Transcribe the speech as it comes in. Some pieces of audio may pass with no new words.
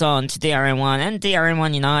On to DRN1 and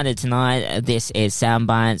DRN1 United tonight. This is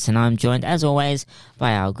Soundbites, and I'm joined, as always,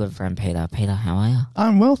 by our good friend Peter. Peter, how are you?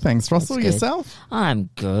 I'm well, thanks. Russell, yourself? I'm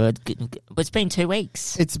good. It's been 2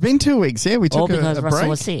 weeks. It's been 2 weeks, yeah. We took all because a Russell break.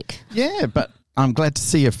 was sick. Yeah, but I'm glad to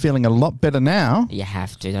see you're feeling a lot better now. You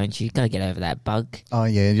have to, don't you? Got to get over that bug. Oh,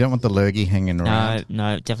 yeah, you don't want the lurgy hanging around.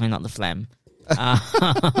 No, definitely not the phlegm.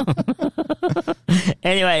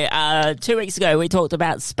 Anyway, 2 weeks ago we talked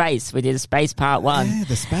about space. We did space part 1. Yeah,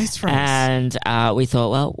 the space race. And we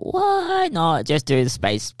thought, well, why not just do the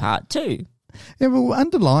space part 2? Yeah, well,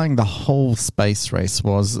 underlying the whole space race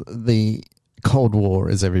was the Cold War,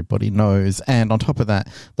 as everybody knows. And on top of that,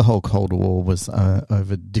 the whole Cold War was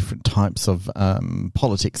over different types of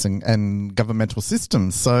politics and governmental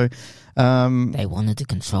systems. So they wanted to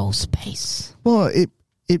control space. Well,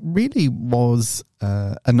 it really was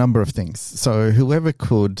a number of things. So whoever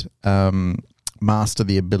could master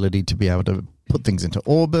the ability to be able to put things into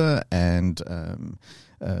orbit and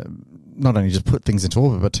not only just put things into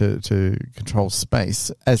orbit, but to control space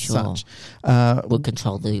as such. Would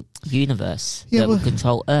control the universe. Yeah, would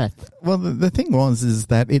control Earth. Well, the thing is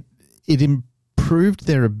that it improved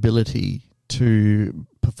their ability to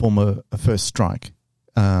perform a first strike.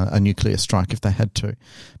 A nuclear strike if they had to,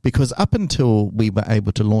 because up until we were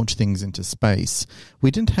able to launch things into space,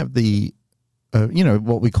 we didn't have the,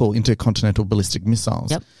 what we call intercontinental ballistic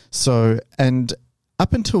missiles. Yep. So, and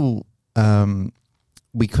up until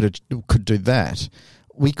we could do that,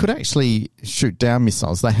 we could actually shoot down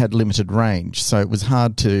missiles. They had limited range, so it was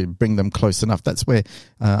hard to bring them close enough. That's where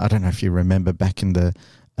I don't know if you remember back in the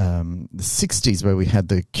 60s, where we had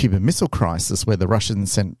the Cuban Missile Crisis, where the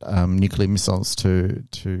Russians sent nuclear missiles to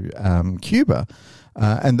Cuba.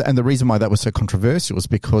 And the reason why that was so controversial was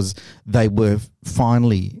because they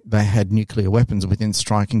had nuclear weapons within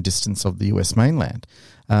striking distance of the US mainland.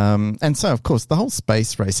 And so, of course, the whole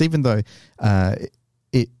space race, even though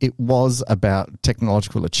it was about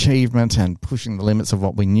technological achievement and pushing the limits of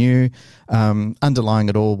what we knew, underlying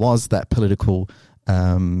it all was that political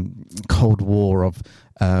Cold War of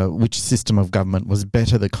which system of government was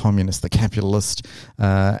better, the communist, the capitalist,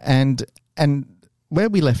 and where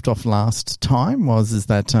we left off last time is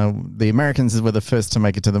that the Americans were the first to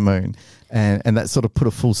make it to the moon, and that sort of put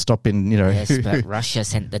a full stop in, Yes, but Russia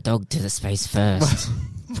sent the dog to the space first.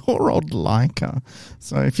 Poor old Laika.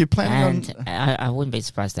 So if you're planning on... I wouldn't be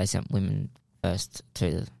surprised they sent women first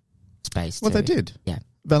to space. Well, they did. Yeah.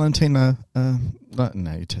 Valentina, no,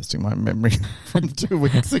 you're testing my memory from 2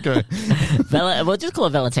 weeks ago. We'll just call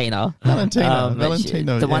her Valentina.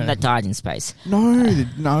 Valentina, the one that died in space. No.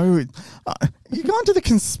 You're going to the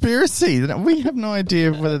conspiracy. We have no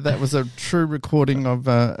idea whether that was a true recording of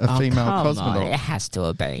a female cosmonaut. It has to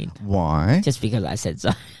have been. Why? Just because I said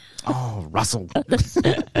so. Oh, Russell.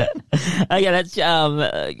 Yeah, that's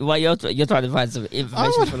well, you're trying to find some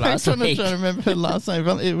information from last week. I'm trying to remember her last name.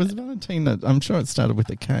 It was Valentina. I'm sure it started with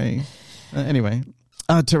a K. Anyway,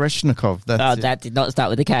 Tereshnikov. That did not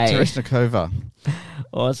start with a K. Tereshnikova.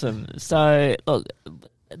 Awesome. So, look,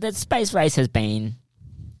 the space race has been.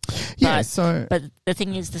 Yeah. But the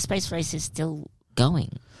thing is, the space race is still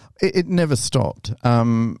going. It never stopped.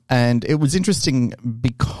 And it was interesting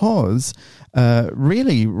because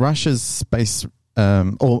really Russia's space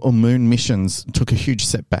or moon missions took a huge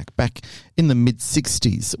setback back in the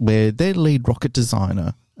mid-'60s, where their lead rocket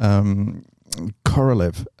designer,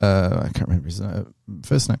 Korolev, I can't remember his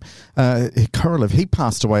first name, Korolev, he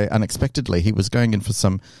passed away unexpectedly. He was going in for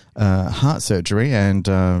some heart surgery, and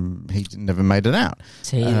he never made it out.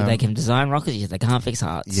 See, they can design rockets, yet they can't fix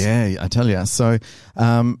hearts. Yeah, I tell you. So,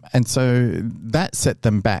 and so that set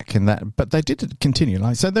them back, but they did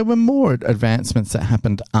continue. So there were more advancements that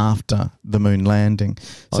happened after the moon landing.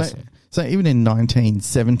 Awesome. So even in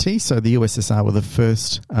 1970, so the USSR were the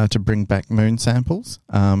first to bring back moon samples.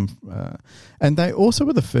 And they also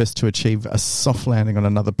were the first to achieve a soft landing on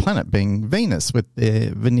another planet, being Venus, with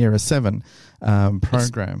their Venera 7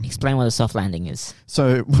 program. Explain what a soft landing is.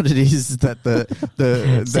 So what it is that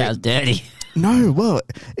the sounds dirty. No, well,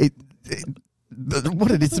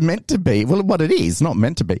 what it is meant to be, well, what it is, not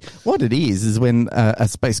meant to be, what it is when a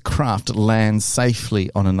spacecraft lands safely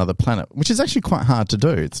on another planet, which is actually quite hard to do.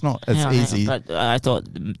 It's not as easy. But I thought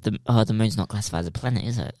the moon's not classified as a planet,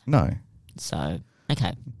 is it? No. So,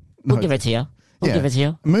 okay. We'll give it to you. We'll give it to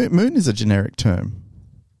you. Moon is a generic term.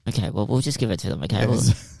 Okay, well, we'll just give it to them, okay?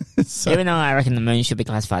 Even though I reckon the moon should be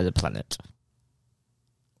classified as a planet.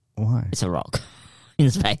 Why? It's a rock in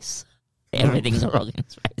space. Everything's a rock in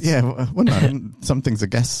space. Yeah, well, no, some things are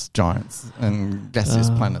gas giants and gaseous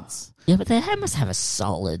planets. Yeah, but they must have a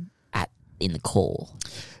solid in the core.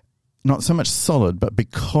 not so much solid, but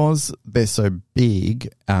because they're so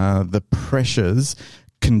big, the pressures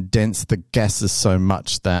condense the gases so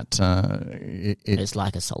much that it's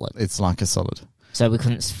like a solid. It's like a solid. So we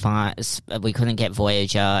couldn't get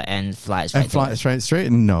Voyager and fly it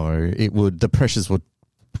straight. No, it would. The pressures would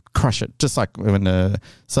crush it, just like when a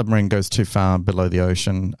submarine goes too far below the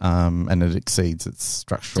ocean, and it exceeds its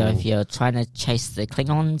structural. So if you're trying to chase the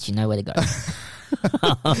Klingons, you know where to go.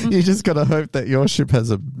 You just got to hope that your ship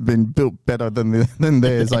has been built better than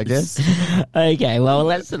theirs, I guess. Okay, well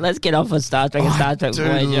let's get off of Star Trek and Star Trek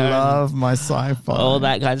Voyager. I love my sci-fi, all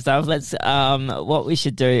that kind of stuff. Let's what we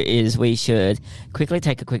should do is we should quickly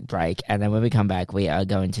take a quick break, and then when we come back, we are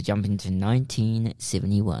going to jump into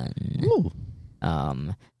 1971. Ooh.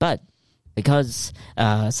 But because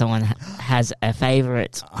someone has a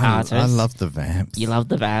favourite artist. I love the Vamps. You love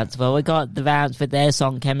the Vamps. Well, we got the Vamps with their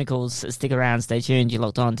song Chemicals. Stick around, stay tuned. You're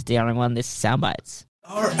locked on to DRN1. This is Soundbites.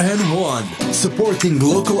 RN1, supporting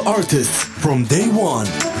local artists from day one.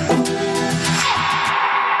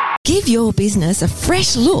 Give your business a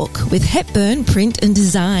fresh look with Hepburn Print and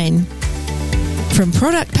Design. From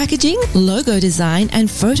product packaging, logo design and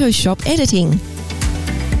Photoshop editing,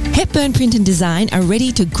 Hepburn Print and Design are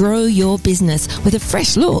ready to grow your business with a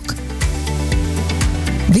fresh look.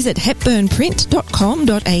 Visit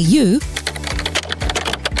hepburnprint.com.au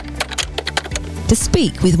to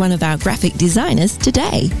speak with one of our graphic designers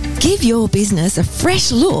today. Give your business a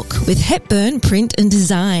fresh look with Hepburn Print and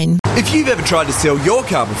Design. If you've ever tried to sell your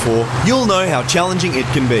car before, you'll know how challenging it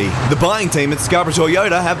can be. The buying team at Scarborough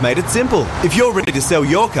Toyota have made it simple. If you're ready to sell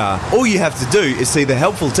your car, all you have to do is see the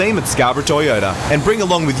helpful team at Scarborough Toyota and bring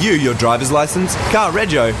along with you your driver's license, car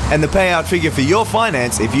rego, and the payout figure for your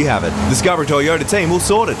finance if you have it. The Scarborough Toyota team will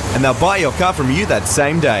sort it, and they'll buy your car from you that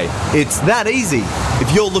same day. It's that easy.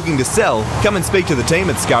 If you're looking to sell, come and speak to the team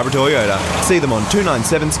at Scarborough Toyota. See them on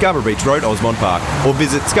 297 Scarborough Beach Road, Osmond Park, or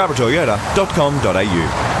visit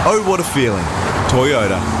scarboroughtoyota.com.au. Oh, what a feeling.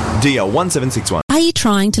 Toyota. DL1761. Are you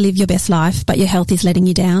trying to live your best life, but your health is letting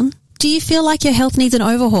you down? Do you feel like your health needs an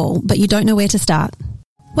overhaul, but you don't know where to start?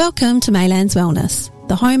 Welcome to Maylands Wellness,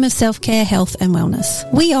 the home of self-care, health and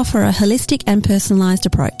wellness. We offer a holistic and personalised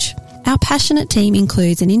approach. Our passionate team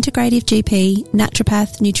includes an integrative GP,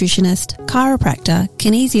 naturopath, nutritionist, chiropractor,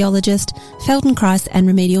 kinesiologist, Feldenkrais and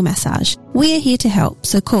remedial massage. We are here to help,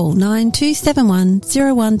 so call 9271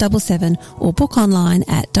 0177 or book online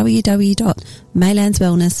at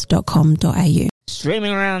www.maylandswellness.com.au.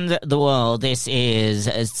 Streaming around the world, this is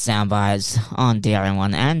Soundbites on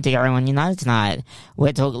DRN1 and DRN1 United tonight.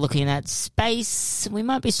 We're looking at space. We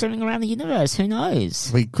might be streaming around the universe. Who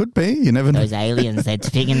knows? We could be. You never know. Those aliens, they're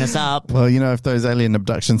picking us up. Well, you know, if those alien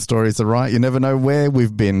abduction stories are right, you never know where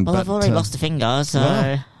we've been. Well, I've already lost a finger, so...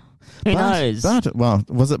 Well, who knows? Well,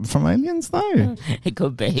 was it from aliens, though? It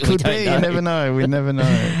could be. Could be. You never know. We never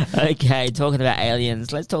know. Okay, talking about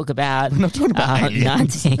aliens, let's talk about... We're not talking about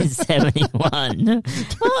aliens. 1971.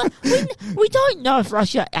 Well, we don't know if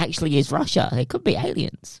Russia actually is Russia. It could be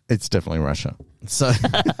aliens. It's definitely Russia. So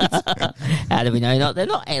how do we know they're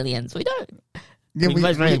not aliens? We don't. Yeah, we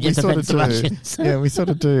sort of do. Russians. Yeah, we sort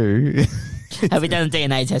of do. Have we done a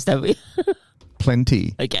DNA test, have we?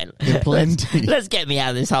 Plenty. Okay. Yeah, plenty. Let's get me out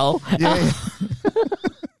of this hole. Yeah.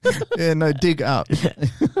 Yeah, no, dig up.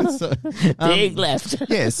 Dig left.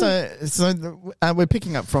 Yeah, so we're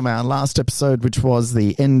picking up from our last episode, which was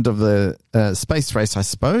the end of the space race, I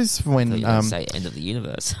suppose. When say end of the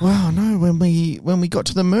universe. Well, no, when we got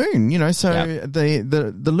to the moon, you know, so yep.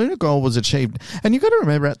 the lunar goal was achieved, and you've got to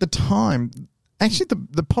remember at the time, actually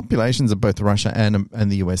the populations of both Russia and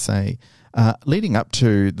the USA. Leading up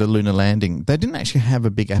to the lunar landing, they didn't actually have a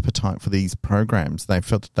big appetite for these programs. They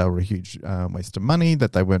felt that they were a huge waste of money,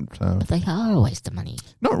 that they weren't... But they are a waste of money.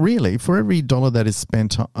 Not really. For every dollar that is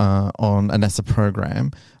spent on a NASA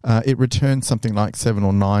program, it returns something like $7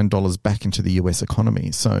 or $9 back into the US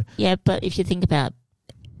economy. So yeah, but if you think about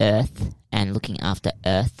Earth and looking after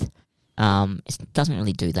Earth, it doesn't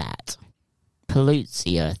really do that. Pollutes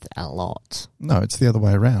the earth a lot. No, it's the other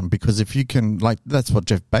way around, because if you can, like, that's what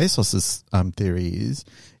Jeff Bezos's theory is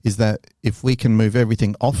that if we can move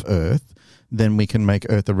everything off Earth, then we can make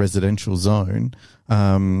Earth a residential zone,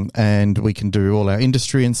 and we can do all our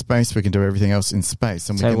industry in space, we can do everything else in space.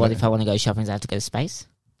 And so what if I want to go shopping, I have to go to space?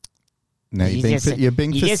 No, you're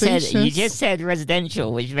being facetious. You just said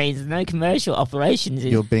residential, which means no commercial operations.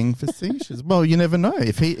 You're being facetious. Well, you never know.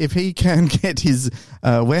 If he can get his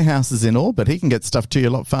warehouses in orbit, he can get stuff to you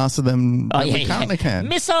a lot faster than we currently can.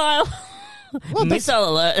 Missile! Well,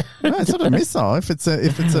 missile alert! No, it's not a missile. If it's a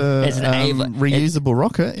reusable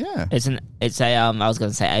rocket, yeah. I was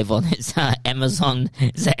going to say Avon. It's Amazon.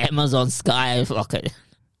 It's an Amazon Sky rocket.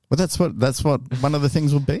 Well, that's what one of the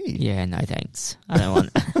things will be. Yeah, no thanks. I don't want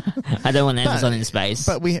I don't want Amazon in space.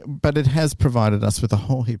 But it has provided us with a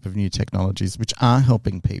whole heap of new technologies which are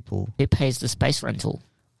helping people. Who pays the space rental?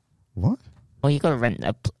 What? Well, you got to rent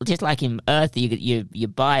just like in Earth. You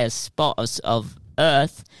buy a spot of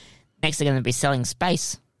Earth. Next, they're going to be selling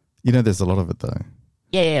space. You know, there's a lot of it though.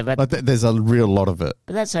 Yeah, but there's a real lot of it.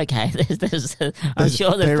 But that's okay. I'm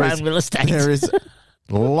sure there's prime real estate. There is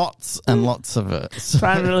lots and lots of it.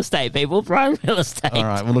 Prime real estate, people. Prime real estate. All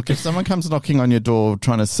right. Well, look, if someone comes knocking on your door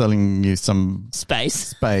trying to selling you some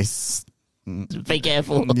space, be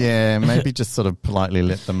careful. Yeah, maybe just sort of politely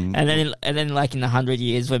let them. And then, like in 100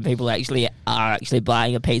 years, when people are actually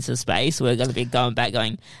buying a piece of space, we're going to be going back,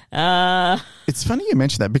 going. It's funny you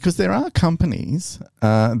mention that because there are companies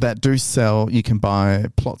that do sell. You can buy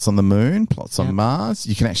plots on the moon, plots on Mars.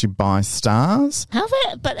 You can actually buy stars. How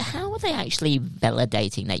are they actually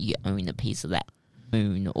validating that you own a piece of that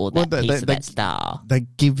moon or that star? They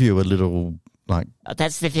give you a little like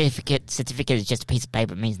that certificate. Certificate is just a piece of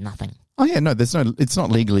paper. It means nothing. Oh yeah, no, it's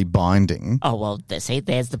not legally binding. Oh well, see,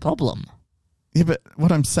 there's the problem. Yeah, but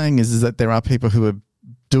what I'm saying is that there are people who are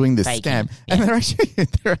doing this scam, and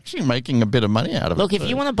they're actually making a bit of money out of it. Look, if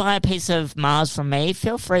you want to buy a piece of Mars from me,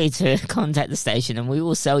 feel free to contact the station, and we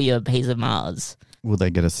will sell you a piece of Mars. Will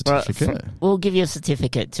they get a certificate? We'll give you a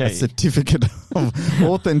certificate too. A certificate of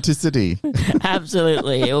authenticity.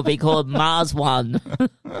 Absolutely. It will be called Mars One.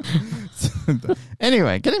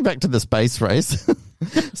 Anyway, getting back to the space race.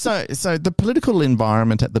 So the political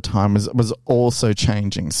environment at the time was also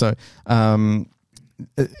changing. So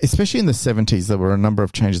especially in the 70s, there were a number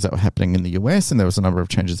of changes that were happening in the US, and there was a number of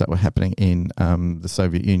changes that were happening in the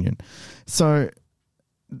Soviet Union. So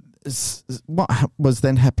what was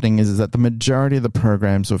then happening is that the majority of the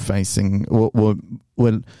programs were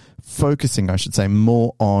focusing, I should say,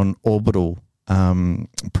 more on orbital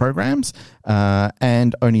programs,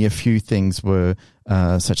 and only a few things were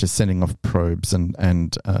such as sending off probes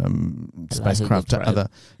and spacecraft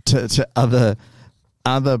to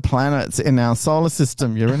other planets in our solar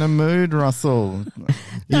system. You're in a mood, Russell.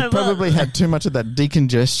 You probably had too much of that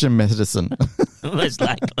decongestion medicine. Most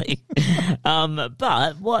likely.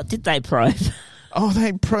 But what did they probe? Oh,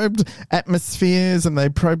 they probed atmospheres and they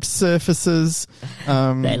probed surfaces.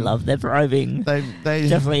 They love their probing. They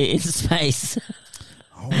definitely in space.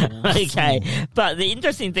 Oh, okay, but the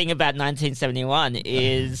interesting thing about 1971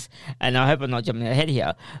 is, and I hope I'm not jumping ahead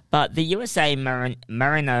here, but the USA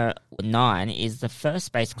Mariner 9 is the first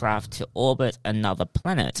spacecraft to orbit another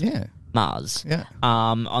planet, Mars,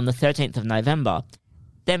 on the 13th of November.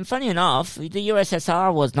 Then, funny enough, the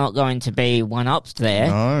USSR was not going to be one-ups there.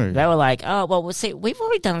 No. They were like, oh, well, we'll see, we've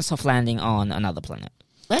already done a soft landing on another planet.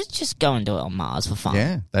 Let's just go and do it on Mars for fun.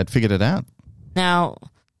 Yeah, they'd figured it out. Now,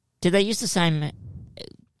 did they use the same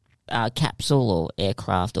capsule or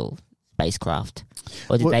aircraft or spacecraft?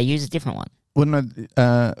 Or did they use a different one? Well, no.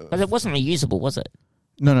 But it wasn't reusable, was it?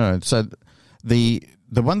 No. So the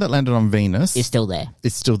one that landed on Venus is still there.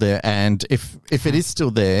 It's still there, and if it is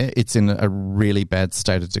still there, it's in a really bad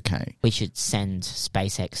state of decay. We should send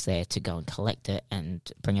SpaceX there to go and collect it and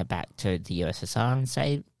bring it back to the USSR and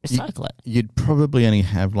say recycle it. You'd probably only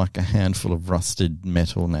have like a handful of rusted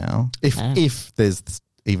metal now, if there's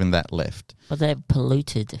even that left. But they've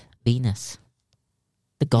polluted Venus,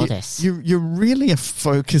 the goddess. You really are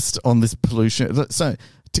focused on this pollution. So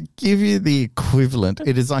to give you the equivalent,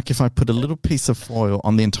 it is like if I put a little piece of foil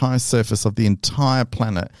on the entire surface of the entire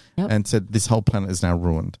planet and said this whole planet is now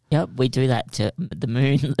ruined. Yep, we do that to the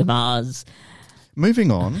moon, the Mars.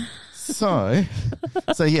 Moving on. So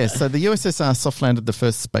the USSR soft landed the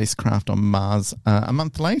first spacecraft on Mars a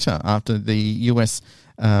month later after the US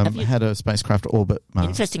had a spacecraft orbit Mars.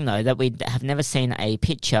 Interesting, though, that we have never seen a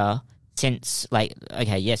picture since, like,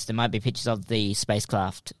 okay, yes, there might be pictures of the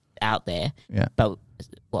spacecraft out there, but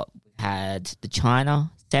we've had the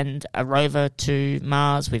China send a rover to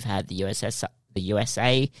Mars, we've had the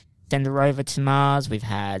USA send a rover to Mars, we've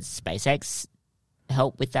had SpaceX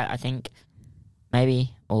help with that, I think,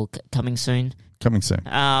 maybe, or coming soon.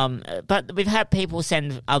 But we've had people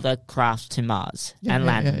send other craft to Mars and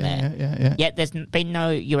land them there. Yet there's been no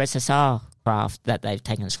USSR craft that they've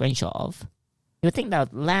taken a screenshot of. You would think they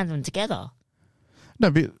would land them together. No,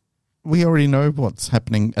 but we already know what's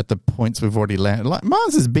happening at the points we've already landed. Like,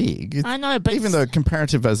 Mars is big. I know, but even though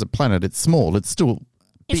comparative as a planet, it's small. It's still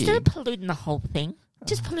big. Instead of polluting the whole thing,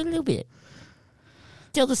 just pollute a little bit.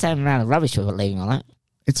 Still the same amount of rubbish we're leaving on it.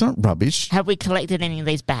 It's not rubbish. Have we collected any of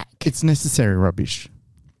these back? It's necessary rubbish.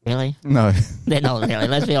 Really? No. They're not really,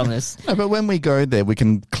 let's be honest. No, but when we go there, we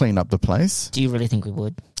can clean up the place. Do you really think we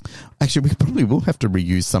would? Actually, we probably will have to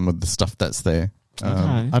reuse some of the stuff that's there.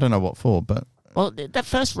 I don't know what for, but... Well, the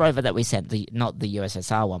first rover that we sent, not the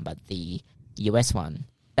USSR one, but the US one,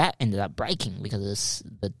 that ended up breaking because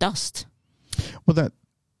of the dust. Well, the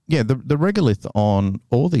regolith on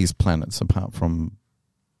all these planets, apart from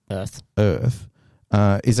Earth,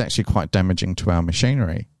 is actually quite damaging to our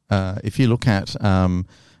machinery. If you look at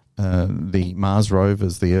the Mars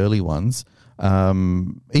rovers, the early ones,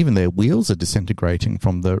 even their wheels are disintegrating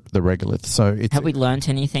from the regolith. So have we learnt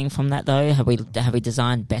anything from that though? Have we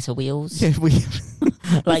designed better wheels? Yeah,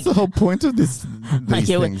 that's the whole point of these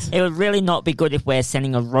things. It would really not be good if we're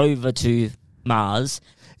sending a rover to Mars.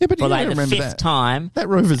 Yeah, but for the fifth time. That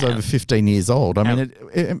rover's over 15 years old. I mean,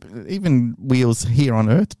 even wheels here on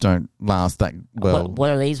Earth don't last that well. What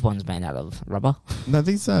are these ones made out of? Rubber? No,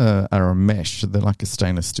 these are a mesh. They're like a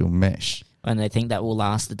stainless steel mesh. And they think that will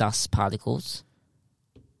last the dust particles?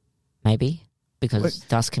 Maybe? Because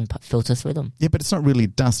dust can filter through them. Yeah, but it's not really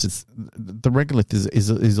dust. It's the regolith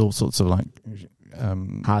is all sorts of like...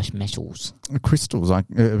 harsh metals. Crystals, like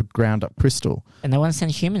ground up crystal. And they want to send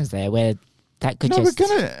humans there where... That's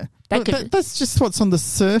just what's on the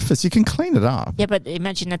surface. You can clean it up. Yeah, but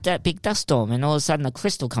imagine that big dust storm and all of a sudden a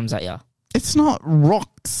crystal comes at you. It's not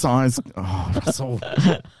rock size. Oh, that's all.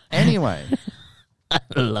 Anyway. I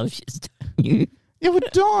love you. Yeah,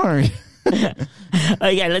 but don't.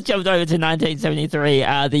 Okay, let's jump over to 1973.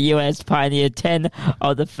 The US pioneered 10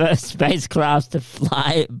 of the first spacecrafts to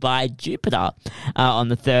fly by Jupiter on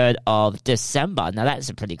the 3rd of December. Now, that's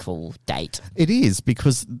a pretty cool date. It is,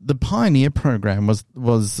 because the Pioneer program was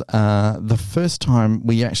the first time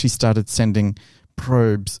we actually started sending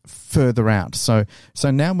probes further out. So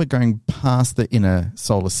now we're going past the inner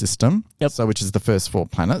solar system, so which is the first 4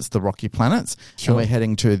 planets, the rocky planets, and we're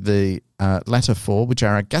heading to the latter 4, which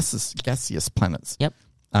are our gaseous planets. Yep.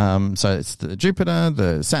 So it's the Jupiter,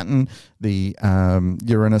 the Saturn, the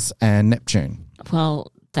Uranus, and Neptune.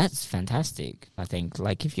 Well, that's fantastic. I think,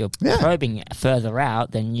 like, if you're probing further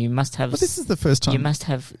out, then you must have. But this is the first time you must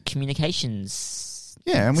have communications.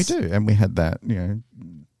 Yeah, and we do, and we had that.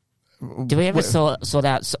 Do we ever sort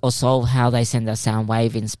out or solve how they send a sound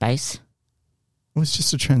wave in space? Well, it's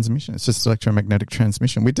just a transmission. It's just electromagnetic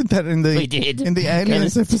transmission. We did that in the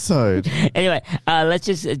Aliens episode. Anyway, let's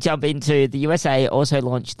just jump into the USA also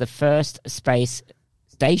launched the first space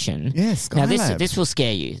station. Yes, Skylab. Now this will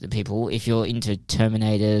scare you, the people, if you're into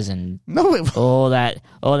Terminators and all that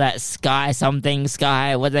sky.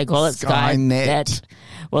 What do they call it? Skynet.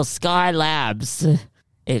 Well, Skylabs.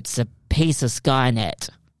 It's a piece of Skynet.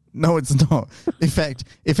 No, it's not. In fact,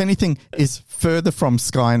 if anything is further from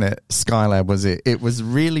Skylab was it. It was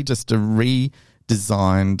really just a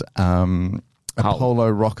redesigned Apollo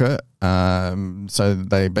rocket. So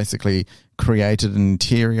they basically created an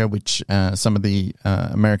interior which some of the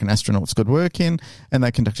American astronauts could work in, and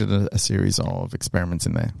they conducted a series of experiments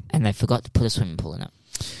in there. And they forgot to put a swimming pool in it.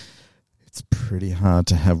 It's pretty hard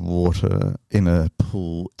to have water in a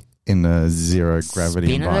pool in a zero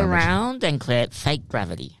gravity environment. Spin it around and create fake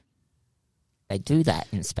gravity. They do that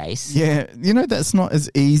in space. Yeah, that's not as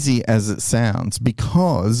easy as it sounds,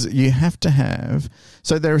 because you have to have...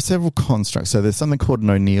 So there are several constructs. So there's something called an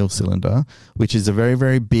O'Neill cylinder, which is a very,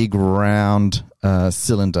 very big round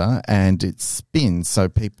cylinder, and it spins so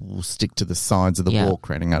people will stick to the sides of the wall,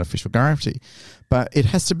 creating artificial gravity. But it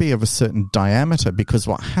has to be of a certain diameter, because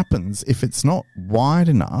what happens if it's not wide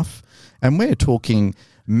enough, and we're talking...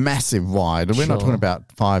 massive wide. We're not talking about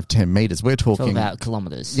 5-10 meters. We're talking about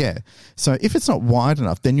kilometers. Yeah. So if it's not wide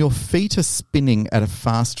enough, then your feet are spinning at a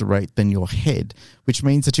faster rate than your head, which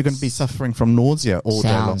means that you're going to be suffering from nausea all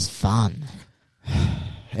day long. Sounds fun.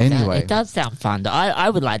 Anyway. It does sound fun. I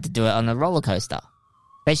would like to do it on a roller coaster.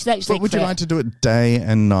 They should actually. But would you like to do it day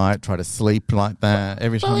and night? Try to sleep like that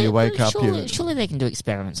every time you wake up? Surely they can do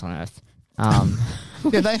experiments on Earth.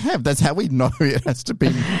 Yeah, they have. That's how we know it has to be.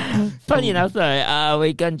 Funny enough, though,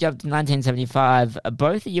 we're going to jump to 1975.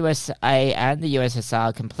 Both the USA and the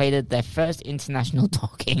USSR completed their first international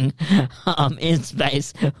docking in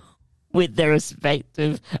space with their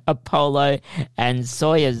respective Apollo and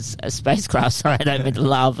Soyuz spacecraft. Sorry, I don't mean to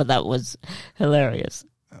laugh, but that was hilarious.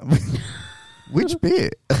 Which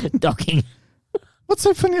bit? Docking. What's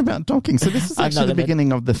so funny about docking? So this is actually the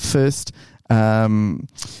beginning of the first...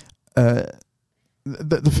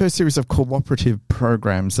 the first series of cooperative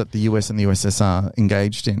programs that the US and the USSR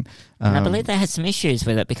engaged in. And I believe they had some issues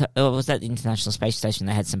with it because it was at the International Space Station.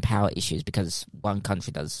 They had some power issues because one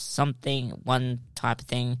country does something, one type of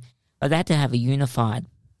thing. But they had to have a unified.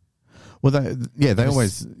 Well, they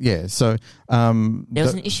always. So there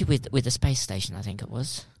was an issue with the space station. I think it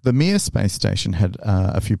was the Mir space station had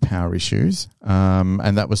a few power issues,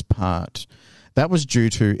 and that was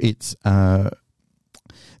due to its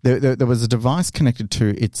there was a device connected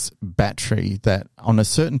to its battery that on a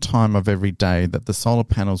certain time of every day that the solar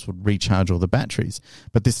panels would recharge all the batteries.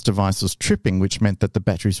 But this device was tripping, which meant that the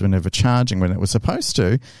batteries were never charging when it was supposed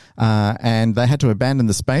to. And they had to abandon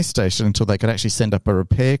the space station until they could actually send up a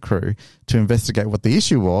repair crew to investigate what the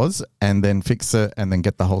issue was and then fix it and then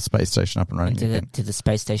get the whole space station up and running again. Did the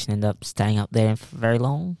space station end up staying up there for very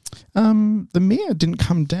long? The Mir didn't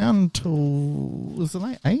come down until it was the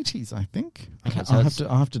late 80s, I think. Okay, so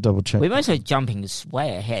I'll have to double check. We're mostly jumping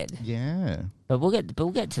way ahead. Yeah. But we'll get to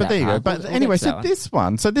that. But there you go. But anyway, so this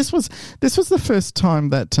was the first time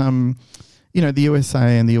that the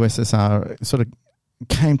USA and the USSR sort of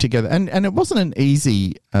came together, and it wasn't an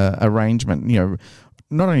easy arrangement.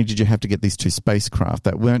 Not only did you have to get these two spacecraft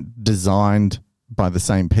that weren't designed by the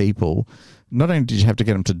same people, not only did you have to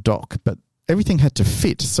get them to dock, but everything had to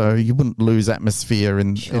fit, so you wouldn't lose atmosphere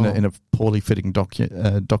in a poorly fitting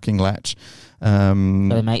docking latch. Got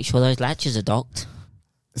to make sure those latches are docked.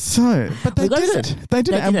 So, but they did it. They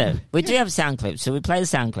did it. We do have a sound clip, so we play the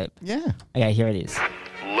sound clip. Yeah. Okay, here it is.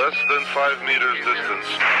 Less than 5 meters distance.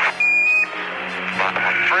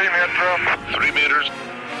 3 meters. 3 meters.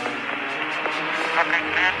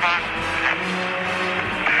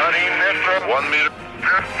 1 meter.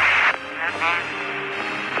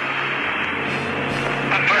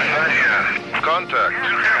 Contact.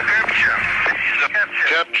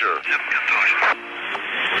 Capture.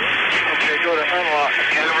 Okay, go to unlock.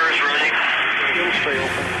 Camera's running. It'll stay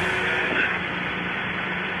open.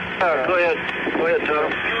 Go ahead,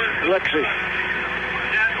 Tom. Lexi.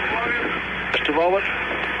 Just a moment.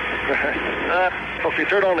 Okay,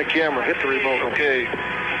 turn on the camera. Hit the remote. Okay.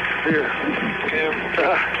 Here.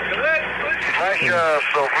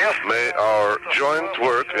 May our joint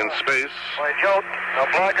work in space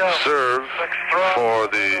serve for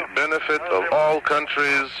the benefit of all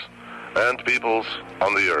countries and peoples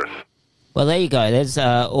on the earth. Well, there you go. There's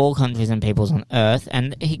all countries and peoples on Earth,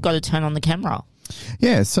 and he got to turn on the camera.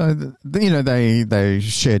 Yeah, so they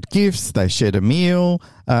shared gifts, they shared a meal.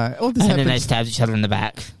 All this and happened. then they stabbed each other in the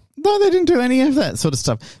back. No, they didn't do any of that sort of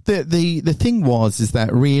stuff. The thing is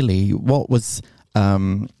that really what was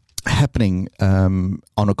happening on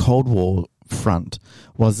a Cold War front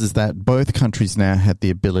is that both countries now had the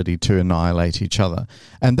ability to annihilate each other,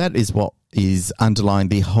 and that is what is underlying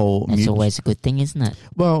the whole. That's always a good thing, isn't it?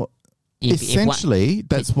 Well, essentially,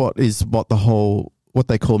 that's what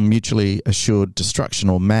they call mutually assured destruction,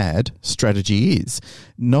 or MAD strategy is.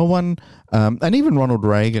 No one, and even Ronald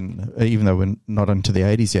Reagan, even though we're not into the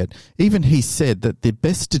 80s yet, even he said that the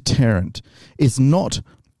best deterrent is not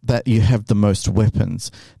that you have the most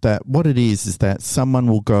weapons, that what it is that someone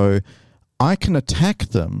will go, I can attack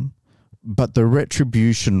them, but the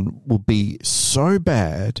retribution will be so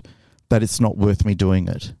bad that it's not worth me doing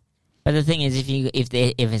it. But the thing is, if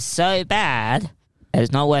it's so bad that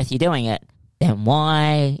it's not worth you doing it, then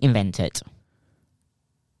why invent it?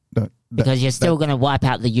 Because you're still going to wipe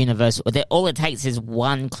out the universe. All it takes is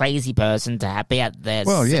one crazy person to be out there.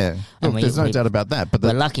 Well, yeah. Look, there's no doubt about that. But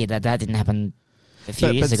we're lucky that didn't happen a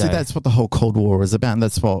few years ago. See, that's what the whole Cold War was about, and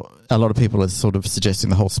that's what a lot of people are sort of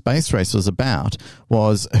suggesting the whole space race was about,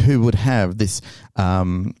 was who would have this,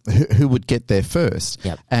 who would get there first.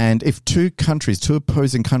 Yep. And if two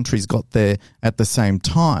opposing countries got there at the same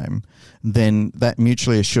time, then that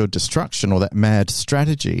mutually assured destruction, or that MAD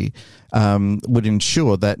strategy, would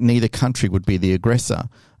ensure that neither country would be the aggressor.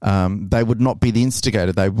 They would not be the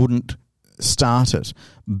instigator. They wouldn't start it.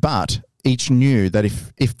 But each knew that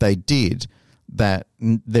if they did, that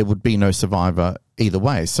there would be no survivor either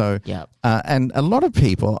way. So, yep. And a lot of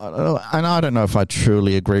people, and I don't know if I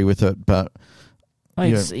truly agree with it, but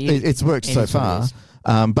it's worked so far.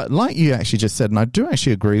 But like you actually just said, and I do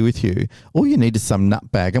actually agree with you, all you need is some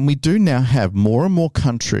nutbag. And we do now have more and more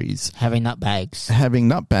countries having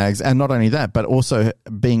nutbags, and not only that, but also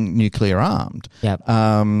being nuclear armed. Yep.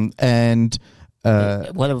 And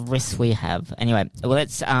what a risk we have. Anyway, well,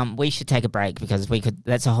 let's we should take a break, because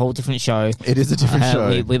that's a whole different show. It is a different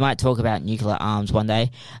show. We might talk about nuclear arms one day,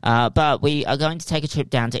 but we are going to take a trip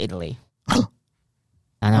down to Italy.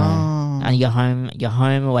 I know. And you're home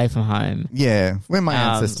away from home. Yeah, where my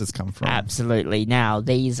ancestors come from. Absolutely. Now,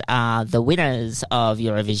 these are the winners of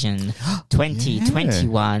Eurovision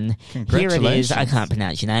 2021. Yeah. Here it is. I can't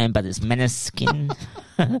pronounce your name, but it's Måneskin.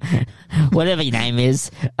 Whatever your name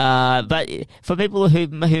is. But for people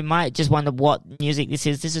who might just wonder what music this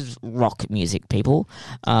is rock music, people.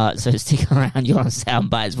 So stick around. You're on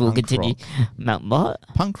Soundbites. We'll continue. What?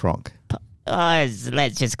 Punk rock.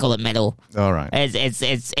 Let's just call it metal. All right.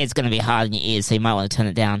 It's going to be hard in your ears, so you might want to turn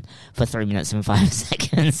it down for 3 minutes and 5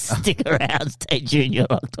 seconds. Stick around. Stay tuned. You're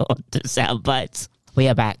locked on to Soundbites. We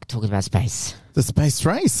are back talking about space. The space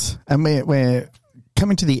race. And we're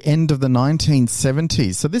coming to the end of the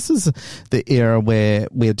 1970s. So this is the era where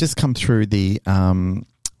we had just come through the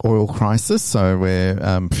oil crisis, so where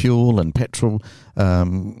fuel and petrol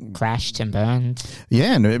crashed and burned.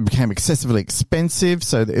 Yeah, and it became excessively expensive.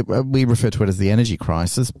 So we refer to it as the energy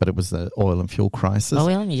crisis, but it was the oil and fuel crisis. Well,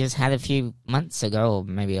 we only just had a few months ago, or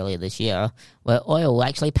maybe earlier this year, where oil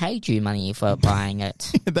actually paid you money for buying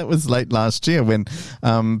it. That was late last year when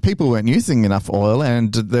people weren't using enough oil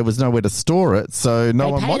and there was nowhere to store it, so no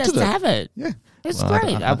one wanted us to have it. Yeah. It's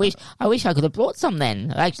great. I wish I could have bought some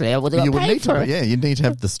then. Actually, I would have got paid for it. Yeah, you need to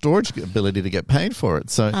have the storage ability to get paid for it.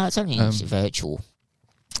 So it's only virtual.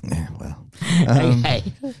 Yeah, well. Okay.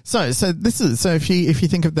 So if you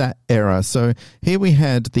think of that era, so here we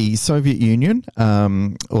had the Soviet Union,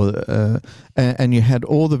 and you had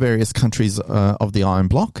all the various countries of the Iron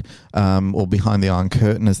Bloc, or behind the Iron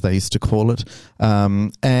Curtain, as they used to call it,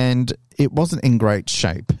 and it wasn't in great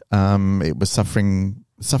shape. It was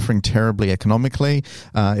suffering terribly economically.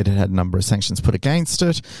 It had a number of sanctions put against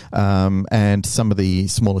it, and some of the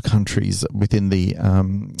smaller countries within the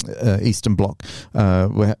Eastern Bloc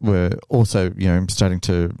were also, starting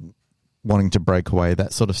to wanting to break away,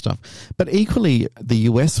 that sort of stuff. But equally, the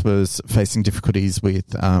US was facing difficulties with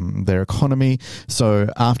their economy. So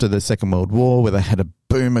after the Second World War, where they had a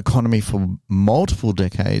boom economy for multiple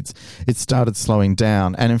decades, it started slowing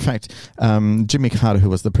down. And in fact, Jimmy Carter, who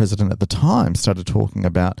was the president at the time, started talking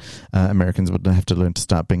about Americans would have to learn to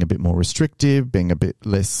start being a bit more restrictive, being a bit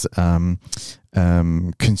less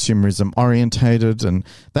consumerism orientated and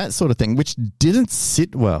that sort of thing, which didn't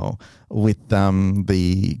sit well with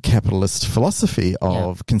the capitalist philosophy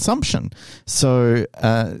of consumption. So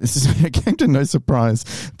it came to no surprise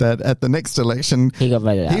that at the next election,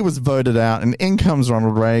 he was voted out, and in comes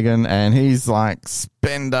Ronald Reagan, and he's like,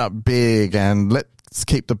 spend up big and let's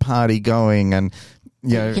keep the party going. And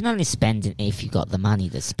you can only spend it if you got the money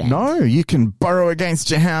to spend. No, you can borrow against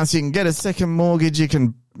your house. You can get a second mortgage. You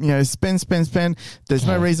can, spend. There's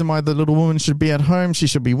no reason why the little woman should be at home. She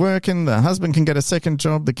should be working. The husband can get a second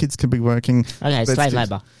job. The kids can be working. Okay, slave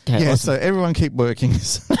labour. Okay, yeah, awesome. So everyone keep working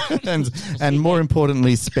and more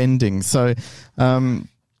importantly, spending. So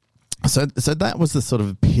that was the sort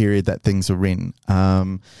of period that things were in.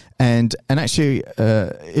 And actually,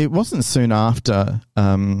 it wasn't soon after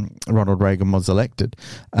Ronald Reagan was elected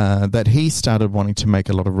that he started wanting to make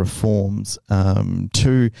a lot of reforms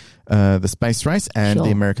to the space race and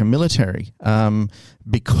the American military,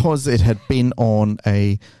 because it had been on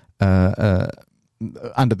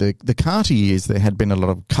under the Carter years, there had been a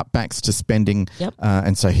lot of cutbacks to spending,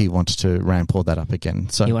 and so he wanted to ramp all that up again.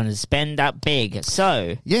 So he wanted to spend up big.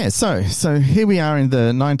 So here we are in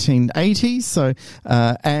the 1980s. So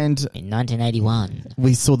and in 1981,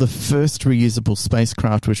 we saw the first reusable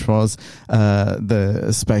spacecraft, which was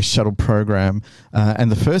the Space Shuttle program,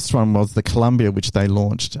 and the first one was the Columbia, which they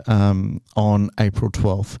launched on April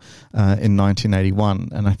 12th in 1981.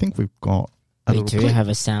 And I think we've got. We do have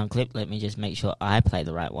a sound clip. Let me just make sure I play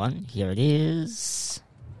the right one. Here it is.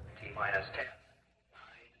 T-minus 10,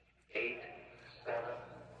 9, 8, 7,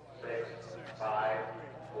 6, 5,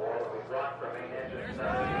 4. We've run from main engine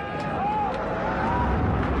 7.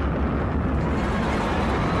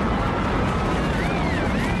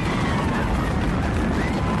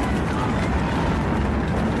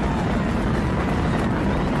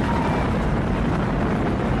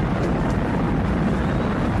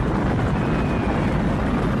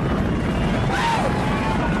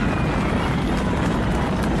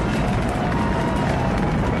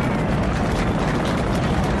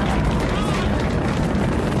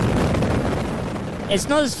 It's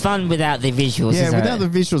not as fun without the visuals. Yeah, without the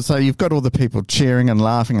visuals. So you've got all the people cheering and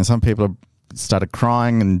laughing, and some people have started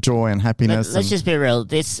crying and joy and happiness. Let's just be real.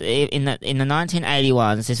 This in the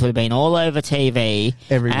 1981s, this would have been all over TV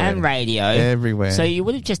and radio, everywhere. So you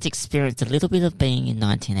would have just experienced a little bit of being in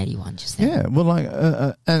 1981 just then. Yeah, well,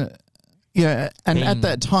 and at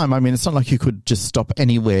that time, I mean, it's not like you could just stop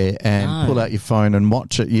anywhere and pull out your phone and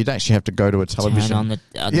watch it. You'd actually have to go to a television. Turn on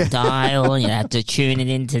the dial, and you'd have to tune it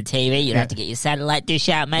into TV. You'd have to get your satellite dish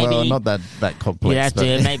out, maybe. Well, not that complex. You'd have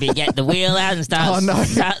to maybe get the wheel out and start.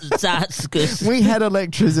 We had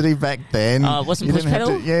electricity back then. Oh, it wasn't push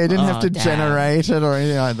pedal? You didn't have to generate it or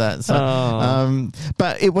anything like that. So,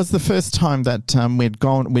 but it was the first time that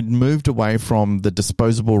we'd moved away from the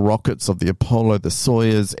disposable rockets of the Apollo, the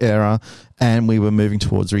Soyuz era, and we were moving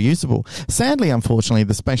towards reusable. Sadly, unfortunately,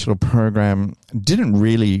 the Space Shuttle program didn't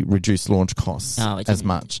really reduce launch costs as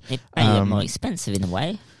much. It made it more expensive in a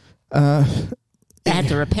way. They had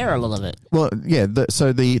to repair a lot of it. Well, yeah.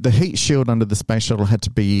 So the heat shield under the space shuttle had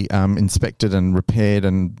to be inspected and repaired,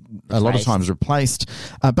 and a lot of times replaced.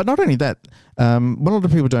 But not only that, what a lot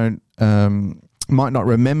of people don't might not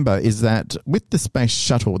remember is that with the space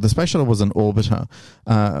shuttle was an orbiter,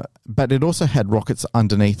 but it also had rockets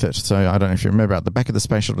underneath it. So I don't know if you remember, at the back of the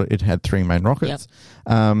space shuttle, it had 3 main rockets.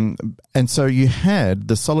 Yep. And so you had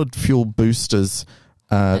the solid fuel boosters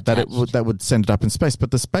that would send it up in space.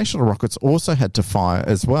 But the space shuttle rockets also had to fire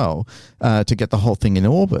as well to get the whole thing in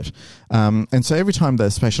orbit. And so every time the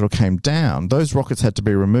space shuttle came down, those rockets had to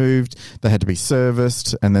be removed, they had to be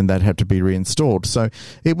serviced, and then they'd have to be reinstalled. So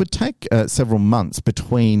it would take several months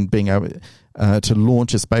between being able to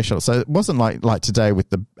launch a space shuttle. So it wasn't like today with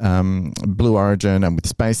the Blue Origin and with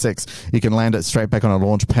SpaceX. You can land it straight back on a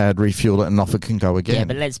launch pad, refuel it, and off it can go again. Yeah,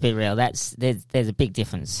 but let's be real. There's a big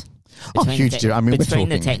difference. Huge difference. I mean, between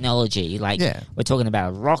the technology, we're talking about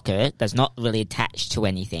a rocket that's not really attached to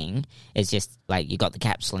anything. It's just like you got the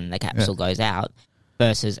capsule and the capsule goes out,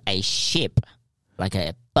 versus a ship, like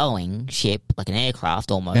a Boeing ship, like an aircraft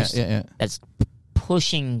almost, that's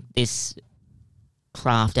pushing this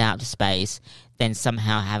craft out to space, then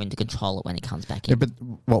somehow having to control it when it comes back in. Yeah, but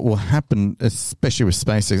what will happen, especially with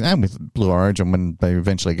SpaceX and with Blue Origin when they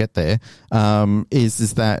eventually get there,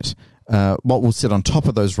 is that what will sit on top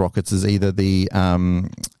of those rockets is either the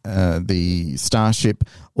Starship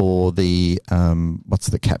or the what's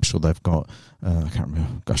the capsule they've got? I can't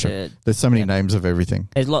remember. Gosh, there's so many names of everything.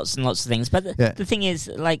 There's lots and lots of things, but the thing is,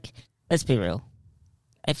 like, let's be real.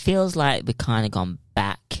 It feels like we've kind of gone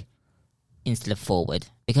back instead of forward,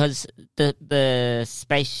 because the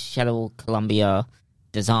Space Shuttle Columbia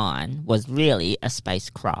design was really a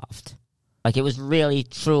spacecraft. Like, it was really,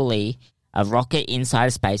 truly a rocket inside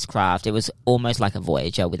a spacecraft. It was almost like a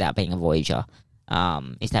Voyager without being a Voyager,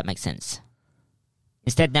 if that makes sense.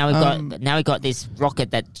 Instead, now we've got this rocket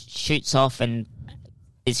that shoots off and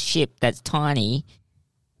this ship that's tiny.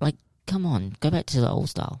 Like, come on, go back to the old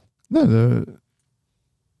style. No,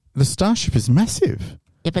 the Starship is massive.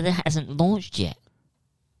 Yeah, but it hasn't launched yet.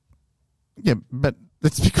 Yeah, but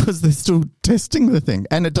that's because they're still testing the thing,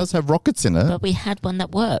 and it does have rockets in it. But we had one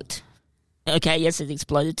that worked. Okay, yes, it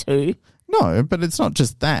exploded too. No, but it's not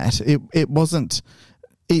just that. It wasn't.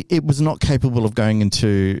 It was not capable of going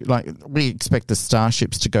into, like, we expect the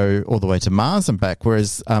Starships to go all the way to Mars and back,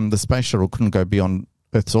 whereas the space shuttle couldn't go beyond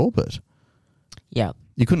Earth's orbit. Yeah,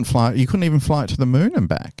 you couldn't fly. You couldn't even fly it to the moon and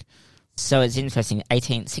back. So it's interesting.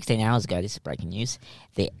 16 hours ago, this is breaking news.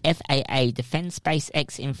 The FAA defends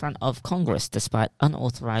SpaceX in front of Congress despite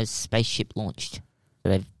unauthorized spaceship launched. So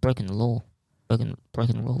they've broken the law, broken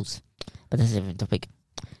the rules. But that's a different topic.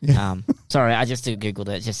 Yeah. Sorry, I just googled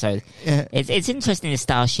it just so. Yeah. It's interesting, the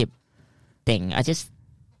Starship thing. I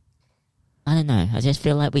don't know. I just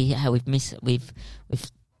feel like we've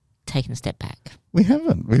taken a step back. We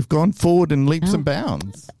haven't. We've gone forward in leaps and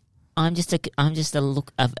bounds. I'm just a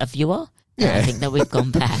viewer. Yeah. I think that we've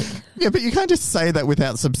gone back. Yeah, but you can't just say that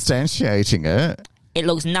without substantiating it. It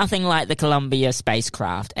looks nothing like the Columbia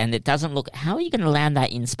spacecraft, and it doesn't look. How are you going to land that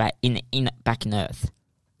back in Earth?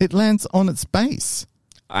 It lands on its base.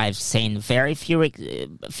 I've seen very few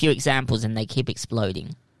examples, and they keep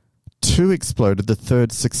exploding. 2 exploded, the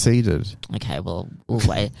 3rd succeeded. Okay, well, we'll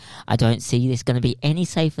wait. I don't see this going to be any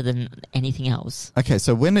safer than anything else. Okay,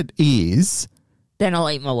 so when it is, then I'll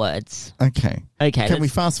eat my words. Okay. Can we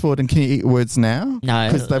fast forward and can you eat your words now? No.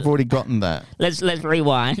 Because they've already gotten that. Let's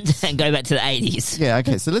rewind and go back to the 80s. Yeah,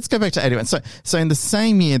 okay. So let's go back to 81. So in the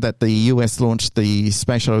same year that the US launched the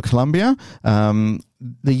Space Shuttle Columbia, the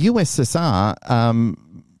USSR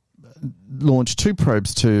launched 2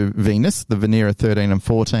 probes to Venus, the Venera 13 and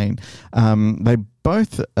 14. They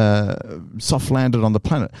both soft landed on the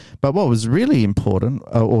planet. But what was really important,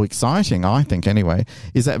 or exciting, I think anyway,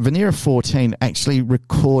 is that Venera 14 actually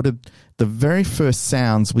recorded the very first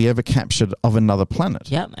sounds we ever captured of another planet.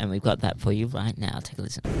 Yep, and we've got that for you right now. Take a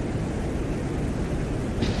listen.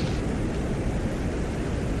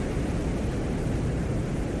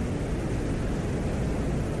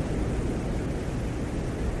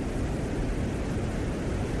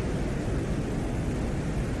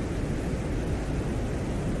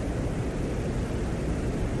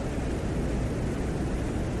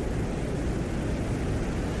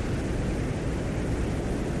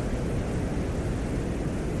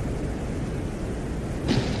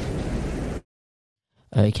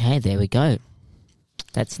 Okay, there we go.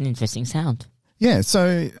 That's an interesting sound. Yeah,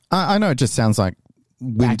 so I know it just sounds like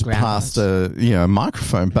wind past a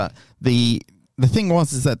microphone, but the the thing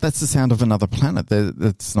is that that's the sound of another planet.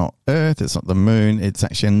 It's not Earth, it's not the moon. It's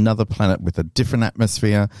actually another planet with a different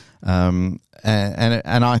atmosphere. And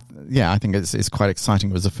I think it's quite exciting.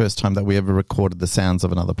 It was the first time that we ever recorded the sounds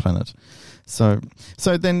of another planet. So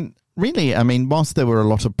then, really, I mean, whilst there were a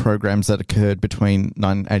lot of programs that occurred between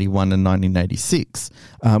 1981 and 1986,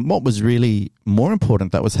 what was really more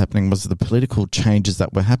important that was happening was the political changes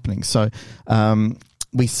that were happening. So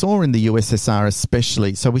we saw in the USSR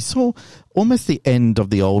especially, so we saw almost the end of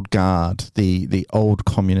the old guard, the old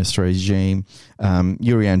communist regime.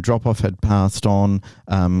 Yuri Andropov had passed on.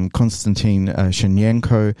 Konstantin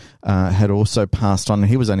Shevchenko had also passed on.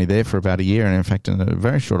 He was only there for about a year, and in fact, in a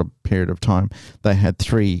very short period of time, they had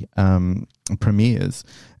 3 premiers.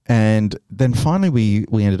 And then finally we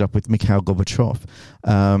ended up with Mikhail Gorbachev.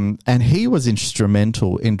 And he was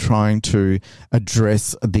instrumental in trying to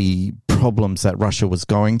address the problems that Russia was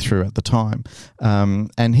going through at the time.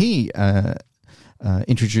 And he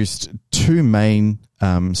introduced 2 main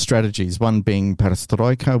strategies, one being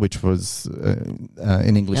perestroika, which was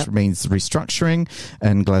in English means restructuring,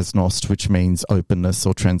 and glasnost, which means openness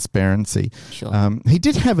or transparency. Sure. He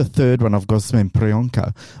did have a third one of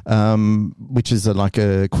Gosmenprionka, which is like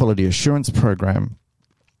a quality assurance program.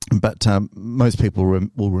 But most people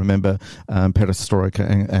will remember perestroika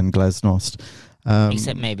and glasnost.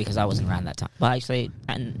 Except me, because I wasn't around that time. Well, actually,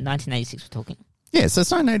 in 1986 we're talking. Yeah, so it's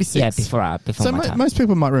 1986. Yeah, before so my time. Most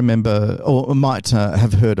people might remember or might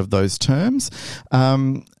have heard of those terms.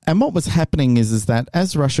 And what was happening is that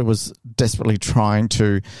as Russia was desperately trying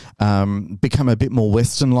to become a bit more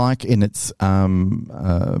Western-like in its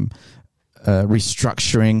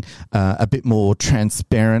restructuring, a bit more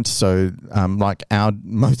transparent. So, like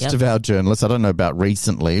most of our journalists, I don't know about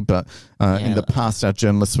recently, but in the past, our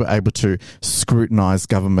journalists were able to scrutinize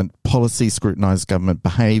government policy, scrutinize government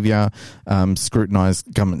behavior, scrutinize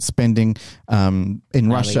government spending. In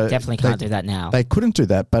Russia, we definitely can't do that now. They couldn't do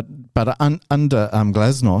that, but under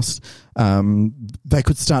glasnost, they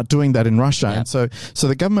could start doing that in Russia. Yep. And so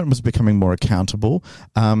the government was becoming more accountable.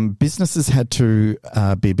 Businesses had to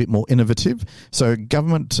be a bit more innovative. So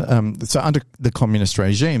government, so under the communist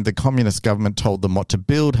regime, the communist government told them what to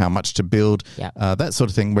build, how much to build, that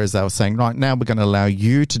sort of thing. Whereas they were saying, right, now we're going to allow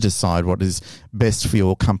you to decide what is best for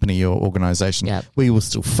your company, your organization. Yep. We will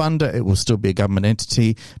still fund it. It will still be a government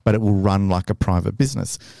entity, but it will run like a private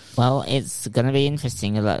business. Well, it's going to be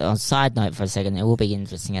interesting. On a side note for a second, it will be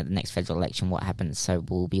interesting at the next federal election what happens. So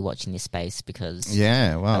we'll be watching this space because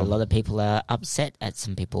a lot of people are upset at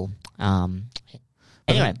some people.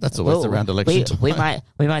 Anyway, that's always around election time.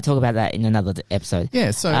 We might talk about that in another episode.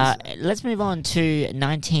 Yeah. So let's move on to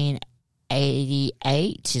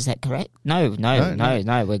 1988. Is that correct? No. We're going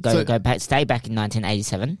to go back. Stay back in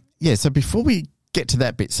 1987. Yeah. So before we get to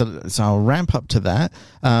that bit, so I'll ramp up to that.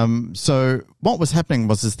 So what was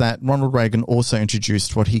happening is that Ronald Reagan also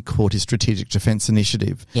introduced what he called his Strategic Defense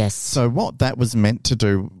Initiative. Yes. So what that was meant to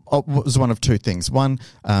do was one of 2 things. One,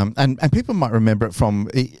 and people might remember it from,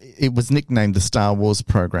 it was nicknamed the Star Wars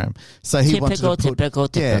program. So he typical.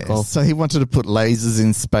 So he wanted to put lasers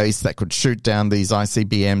in space that could shoot down these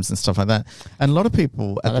ICBMs and stuff like that. And a lot of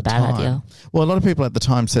people at the time, a lot of people at the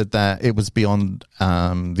time said that it was beyond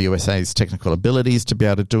the USA's technical abilities to be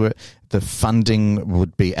able to do it. The funding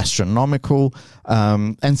would be astronomical.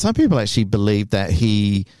 And some people actually believed that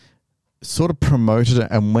he sort of promoted it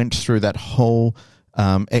and went through that whole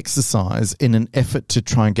exercise in an effort to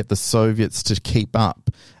try and get the Soviets to keep up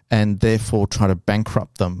and therefore try to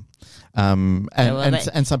bankrupt them. And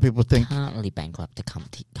some people think... can't really bankrupt a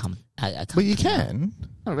company. Well, you can.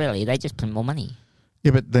 Not really. They just print more money.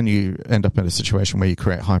 Yeah, but then you end up in a situation where you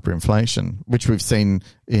create hyperinflation, which we've seen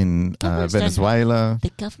in Venezuela. The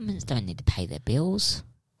governments don't need to pay their bills.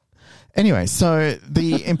 Anyway, so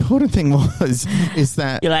the important thing is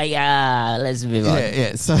that... You're like, let's move on.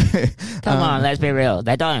 Yeah, so... Come on, let's be real.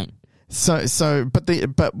 They don't.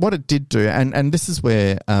 But what it did do, and this is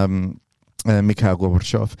where Mikhail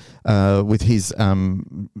Gorbachev, with his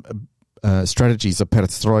strategies of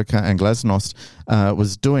perestroika and glasnost,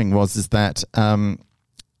 was doing is that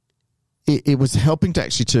it was helping to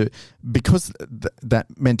actually because that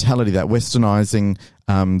mentality, that westernizing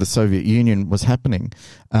the Soviet Union was happening,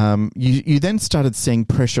 you then started seeing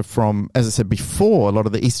pressure from, as I said before, a lot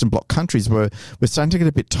of the Eastern Bloc countries were starting to get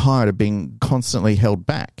a bit tired of being constantly held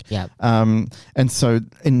back. Yeah. And so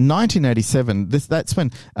in 1987, that's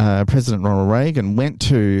when President Ronald Reagan went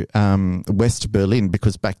to West Berlin,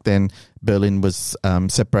 because back then Berlin was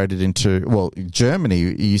separated into, Germany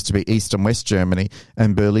used to be East and West Germany,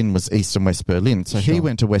 and Berlin was East and West Berlin. So he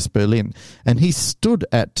went to West Berlin, and he stood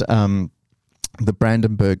at the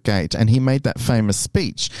Brandenburg Gate, and he made that famous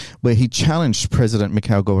speech where he challenged President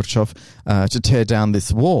Mikhail Gorbachev to tear down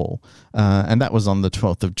this wall, and that was on the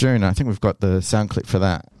 12th of June. I think we've got the sound clip for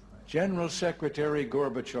that. General Secretary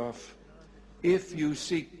Gorbachev, if you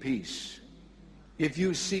seek peace, if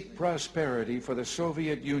you seek prosperity for the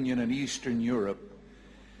Soviet Union and Eastern Europe,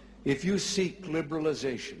 if you seek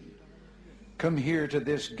liberalization, come here to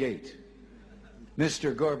this gate.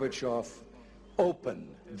 Mr. Gorbachev, open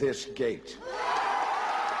this gate.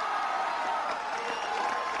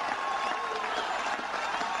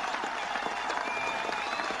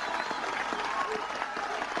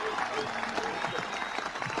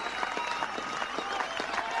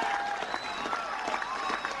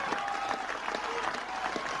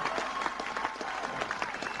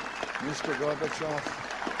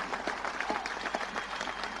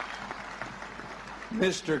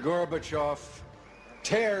 Mr. Gorbachev,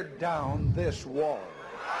 tear down this wall.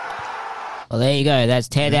 Well, there you go. That's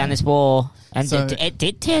tear down this wall. And so, it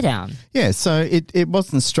did tear down. Yeah, so it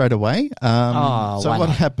wasn't straight away. So what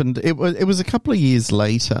happened, it was a couple of years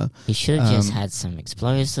later. He should have just had some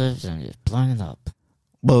explosives and just blown it up.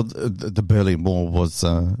 Well, the Berlin Wall was...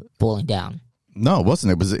 falling down. No, it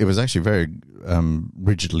wasn't. It was actually very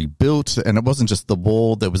rigidly built, and it wasn't just the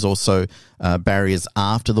wall. There was also barriers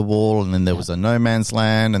after the wall, and then there was a no man's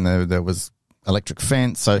land, and there was electric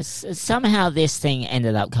fence. So somehow this thing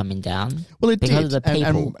ended up coming down. Well, it because did, of the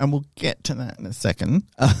people. and we'll get to that in a second.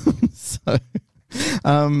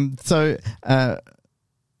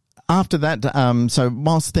 After that, so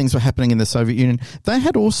whilst things were happening in the Soviet Union, they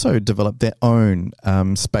had also developed their own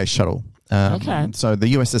space shuttle. So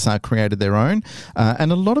the USSR created their own,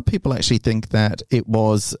 and a lot of people actually think that it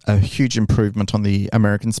was a huge improvement on the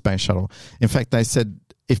American space shuttle. In fact, they said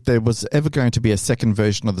if there was ever going to be a second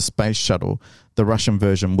version of the space shuttle, the Russian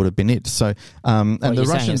version would have been it. So, and the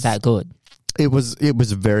Russians, is that good? It was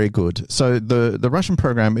very good. So the Russian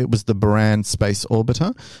program, it was the Buran space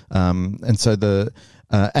orbiter, and so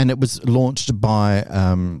and it was launched by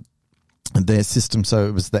their system, so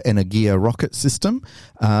it was the Energia rocket system.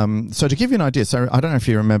 So to give you an idea, so I don't know if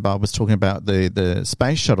you remember, I was talking about the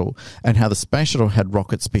space shuttle and how the space shuttle had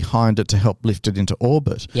rockets behind it to help lift it into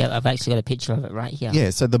orbit. Yeah, I've actually got a picture of it right here.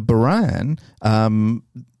 Yeah, so the Buran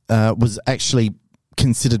was actually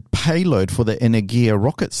considered payload for the Energia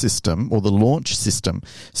rocket system or the launch system.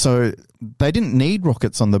 So they didn't need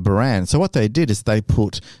rockets on the Buran. So what they did is they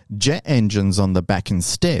put jet engines on the back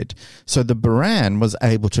instead. So the Buran was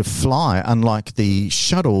able to fly, unlike the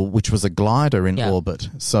shuttle, which was a glider in orbit.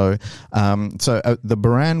 So the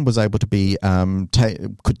Buran was able to be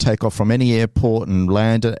could take off from any airport and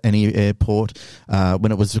land at any airport.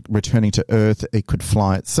 When it was returning to Earth, it could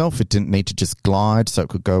fly itself. It didn't need to just glide, so it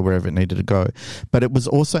could go wherever it needed to go. But it was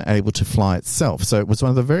also able to fly itself. So it was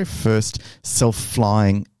one of the very first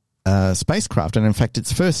self-flying spacecraft, and in fact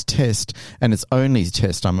its first test and its only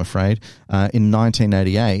test, I'm afraid, in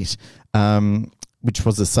 1988, which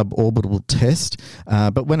was a suborbital test,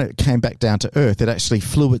 but when it came back down to Earth, it actually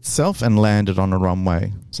flew itself and landed on a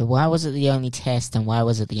runway. So why was it the only test and why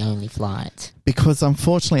was it the only flight? Because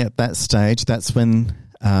unfortunately at that stage, that's when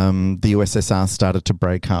the USSR started to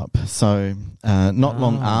break up. So not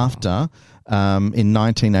long after, in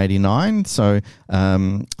 1989, so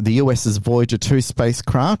the US's Voyager 2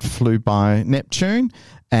 spacecraft flew by Neptune,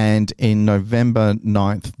 and in November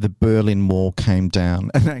 9th, the Berlin Wall came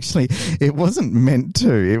down. And actually, it wasn't meant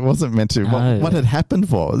to. No. What had happened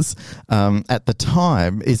was, at the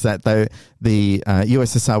time, is that the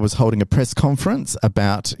USSR was holding a press conference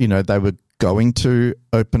about, they were going to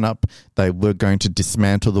open up, they were going to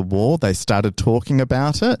dismantle the wall. They started talking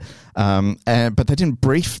about it, but they didn't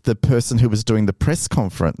brief the person who was doing the press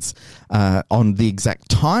conference on the exact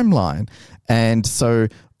timeline. And so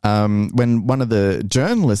when one of the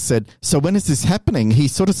journalists said, "So when is this happening?" he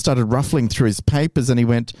sort of started ruffling through his papers and he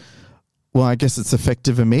went, "Well, I guess it's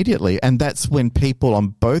effective immediately." And that's when people on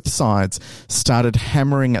both sides started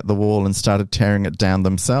hammering at the wall and started tearing it down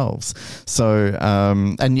themselves. So,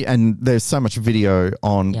 and there's so much video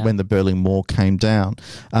on when the Berlin Wall came down.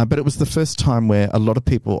 But it was the first time where a lot of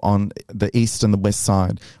people on the east and the west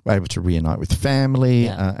side were able to reunite with family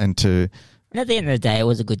and to... And at the end of the day, it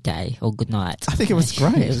was a good day or good night. I think it was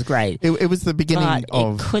great. It was great. It was the beginning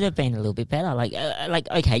of... It could have been a little bit better.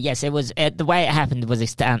 Okay, yes, it was... the way it happened was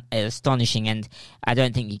astonishing, and I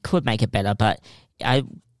don't think you could make it better, but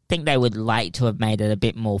think they would like to have made it a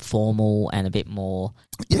bit more formal and a bit more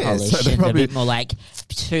polished, so and probably, a bit more like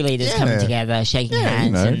two leaders coming together, shaking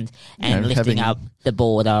hands, you know, and lifting up the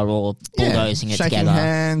border or bulldozing it shaking together.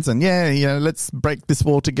 hands and let's break this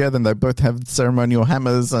wall together. And they both have ceremonial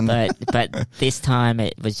hammers. And but this time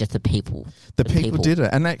it was just the people. The people did it,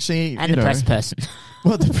 and actually, and the press person.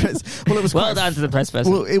 Well, the press. Well, it was well done to the press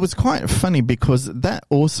person. Well, it was quite funny because that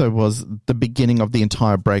also was the beginning of the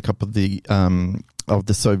entire breakup of the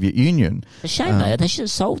Soviet Union. A shame, though. They should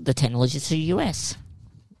have sold the technology to the US.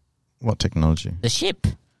 What technology? The ship.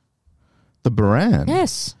 The Buran.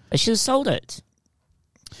 Yes, they should have sold it.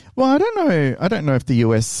 Well, I don't know. I don't know if the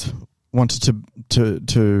US wanted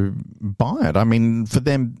to buy it. I mean, for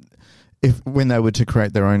them, when they were to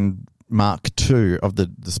create their own Mark II of the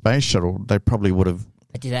space shuttle, they probably would have.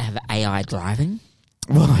 Did they have AI driving?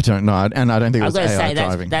 Well, I don't know, and I don't think it was AI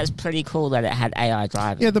driving. That's pretty cool that it had AI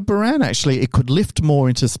driving. Yeah, the Buran actually, it could lift more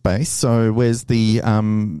into space. So whereas the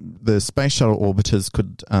space shuttle orbiters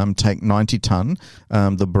could take 90 ton,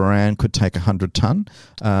 the Buran could take 100 ton.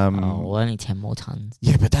 Only 10 more tons.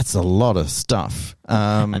 Yeah, but that's a lot of stuff.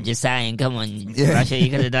 I'm just saying, come on, Russia, you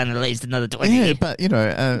could have done at least another 20. Yeah, but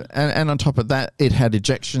and on top of that, it had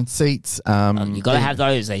ejection seats. You got to have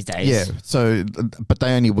those these days. Yeah. So, but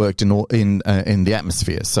they only worked in the atmosphere.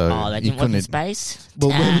 So they didn't work in space. Well,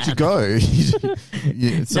 where would you go?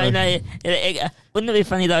 Wouldn't it be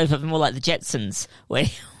funny though if it was more like the Jetsons, where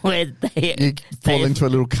you fall into a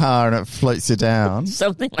little car and it floats you down,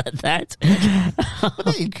 something like that. There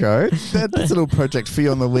you go. That's a little project for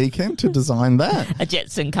you on the weekend to design that. A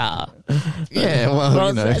Jetson car. Yeah,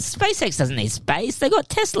 well, SpaceX doesn't need space. They got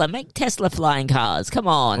Tesla. Make Tesla flying cars. Come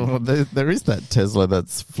on. Well, there is that Tesla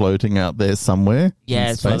that's floating out there somewhere. Yeah,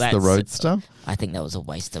 in space, the Roadster. I think that was a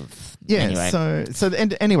waste of. Yeah. Anyway.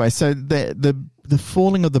 So the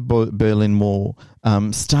falling of the Berlin Wall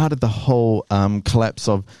started the whole collapse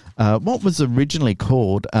of what was originally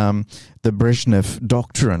called the Brezhnev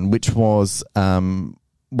Doctrine, which was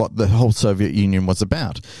what the whole Soviet Union was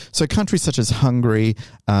about. So countries such as Hungary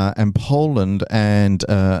and Poland and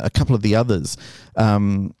a couple of the others,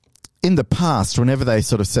 in the past, whenever they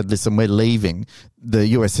sort of said, listen, we're leaving,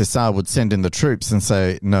 the USSR would send in the troops and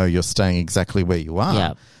say, no, you're staying exactly where you are.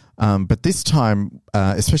 Yeah. But this time,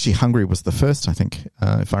 especially Hungary was the first, I think,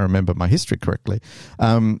 if I remember my history correctly,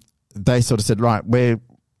 they sort of said, right, we're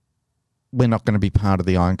not going to be part of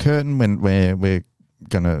the Iron Curtain when we're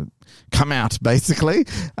going to come out, basically.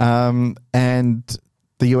 And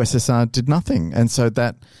the USSR did nothing. And so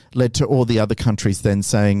that led to all the other countries then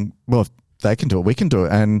saying, well, if they can do it, we can do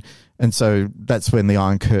it. And so that's when the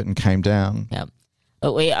Iron Curtain came down. Yeah.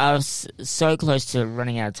 But we are so close to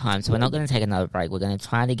running out of time, so we're not going to take another break. We're going to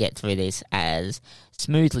try to get through this as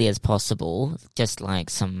smoothly as possible, just like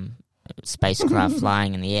some spacecraft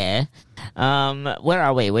flying in the air. Where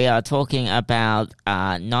are we? We are talking about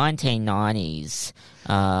 1990s.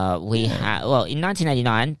 In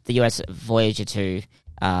 1989, the US Voyager 2,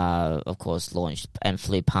 of course, launched and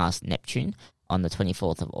flew past Neptune on the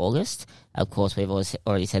 24th of August. Of course, we've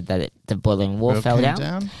already said that the Berlin Wall fell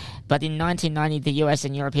down. But in 1990, the US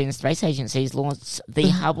and European space agencies launched the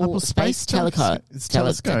Hubble Space Telescope.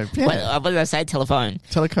 Yeah. What did I say? Telephone.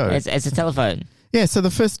 Telescope. It's a telephone. Yeah, so the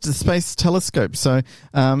first space telescope. So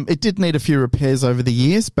it did need a few repairs over the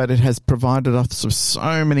years, but it has provided us with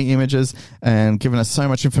so many images and given us so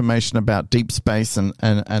much information about deep space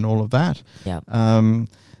and all of that. Yeah.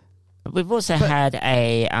 We've also had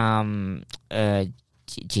a I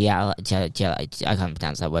can't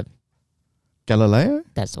pronounce that word. Galileo?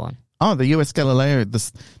 That's the one. Oh, the US Galileo,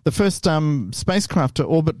 the first spacecraft to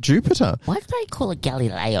orbit Jupiter. Why did they call it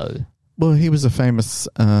Galileo? Well, he was a famous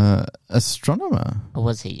astronomer. Or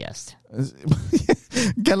was he just?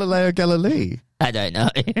 Galileo Galilei. I don't know.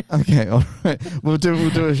 Okay, all right. We'll do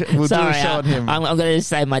a show on him. I'm going to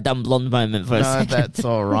save my dumb blonde moment for a second. No, that's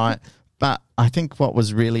all right. But I think what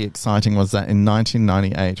was really exciting was that in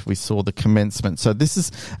 1998 we saw the commencement. So this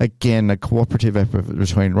is, again, a cooperative effort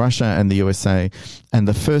between Russia and the USA, and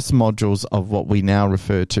the first modules of what we now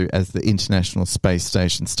refer to as the International Space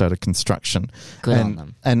Station started construction. Good on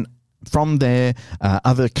them. And from there,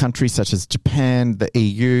 other countries such as Japan, the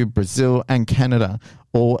EU, Brazil, and Canada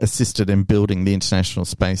all assisted in building the International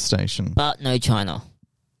Space Station. But no China.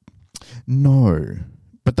 No.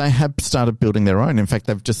 But they have started building their own. In fact,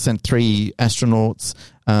 they've just sent 3 astronauts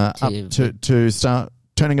up to start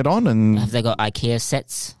turning it on. And have they got IKEA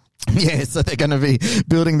sets? Yeah, so they're going to be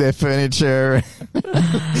building their furniture,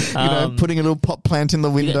 putting a little pot plant in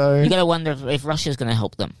the window. You got to wonder if Russia's going to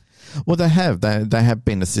help them. Well, they have. They have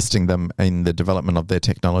been assisting them in the development of their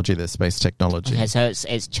technology, their space technology. Okay, so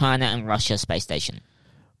it's China and Russia space station.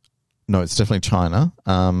 No, it's definitely China.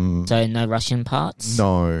 So no Russian parts?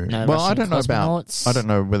 No. No well, Russian I don't know cosmonauts? I don't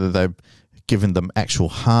know whether they've given them actual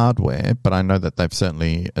hardware, but I know that they've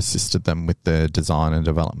certainly assisted them with the design and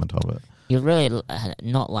development of it. You're really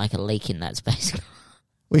not like a leak in that spacecraft.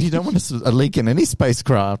 Well, you don't want a leak in any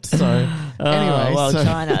spacecraft. So anyway, well,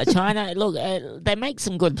 China. Look, they make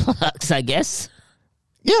some good products, I guess.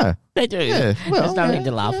 Yeah, they do. Yeah, well, there's nothing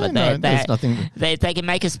to laugh at. There's nothing. They can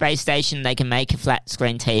make a space station. They can make a flat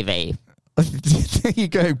screen TV. There you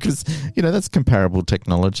go, because that's comparable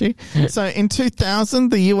technology. So in 2000,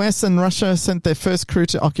 the US and Russia sent their first crew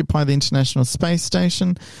to occupy the International Space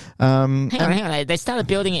Station. Hang on. They started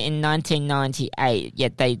building it in 1998.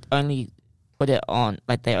 Yet they only put it on.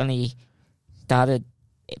 Like they only started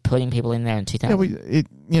putting people in there in 2000.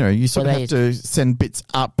 Yeah, you sort of have to send bits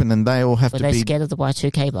up, and then they all have to be. Were they scared of the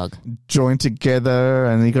Y2K bug? Joined together,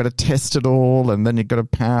 and you got to test it all, and then you got to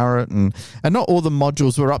power it, and not all the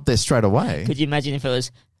modules were up there straight away. Could you imagine if it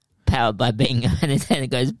was powered by Bing, and then it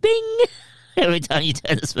goes Bing every time you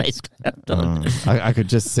turn the spacecraft on? I could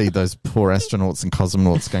just see those poor astronauts and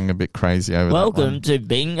cosmonauts going a bit crazy over Welcome to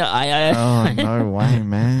Bing ISS. Oh, no way,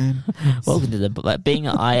 man. Welcome to the Bing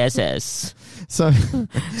ISS. So,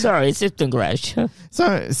 sorry, system crash.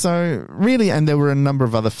 So really, and there were a number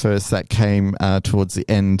of other firsts that came towards the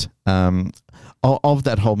end of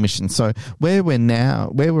that whole mission. So where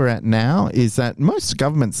we're at now is that most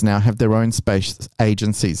governments now have their own space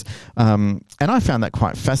agencies. And I found that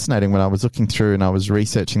quite fascinating when I was looking through and I was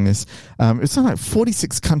researching this. It's something like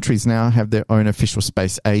 46 countries now have their own official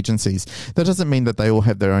space agencies. That doesn't mean that they all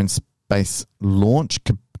have their own space launch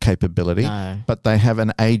capability, but they have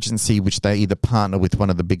an agency which they either partner with one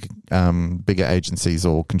of the bigger agencies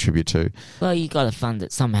or contribute to. Well, you got to fund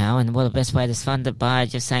it somehow, and what the best way to fund it by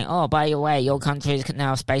just saying, "Oh, by the way, your country is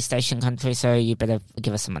now a space station country, so you better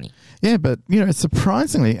give us some money." Yeah, but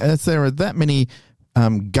surprisingly, as there are that many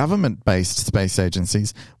government-based space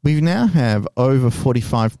agencies, we now have over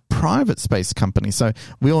 45 private space companies. So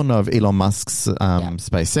we all know of Elon Musk's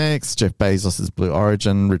SpaceX, Jeff Bezos's Blue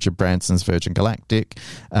Origin, Richard Branson's Virgin Galactic.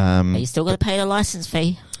 You still got to pay the license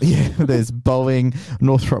fee. Yeah, there's Boeing,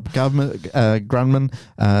 Northrop Grumman,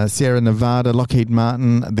 Sierra Nevada, Lockheed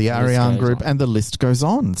Martin, the Ariane Group, and the list goes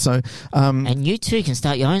on. So, and you too can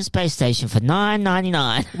start your own space station for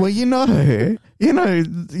 $9.99. Well,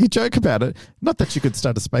 you joke about it. Not that you could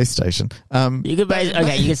start a space station. You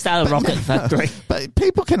can start a rocket factory. But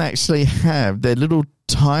people can actually have their little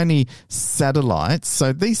tiny satellites.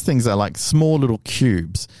 So these things are like small little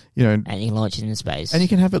cubes, And you can launch it into space. And you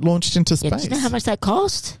can have it launched into space. Do you know how much that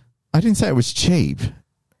cost? I didn't say it was cheap,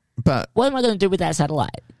 but... What am I going to do with that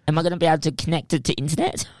satellite? Am I going to be able to connect it to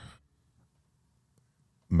internet?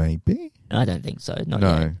 Maybe. I don't think so. Not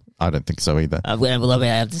no. yet. I don't think so either. Will I be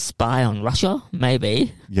able to spy on Russia?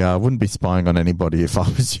 Maybe. Yeah, I wouldn't be spying on anybody if I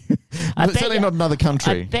was you. Certainly not another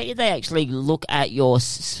country. I bet you they actually look at your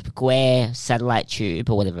square satellite tube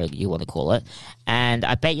or whatever you want to call it, and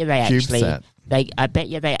I bet you they CubeSat. I bet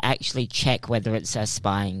you they actually check whether it's a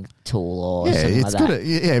spying tool or something like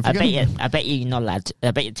that. I bet you you're not allowed to.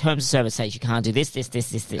 I bet your terms of service says you can't do this.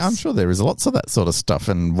 I'm sure there is lots of that sort of stuff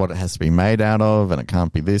and what it has to be made out of, and it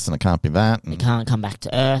can't be this and it can't be that. It can't come back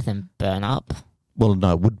to Earth and burn up. Well,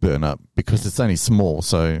 no, it would burn up because it's only small,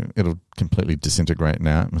 so it'll completely disintegrate in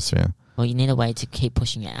our atmosphere. Well, you need a way to keep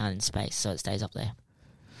pushing it out in space so it stays up there.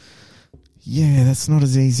 Yeah, that's not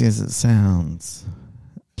as easy as it sounds.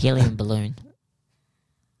 Helium balloon.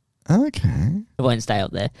 Okay. It won't stay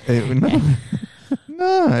up there.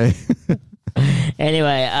 No.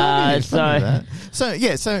 Anyway, so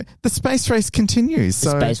the space race continues.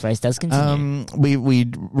 The space race does continue.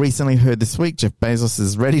 We recently heard this week Jeff Bezos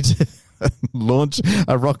is ready to launch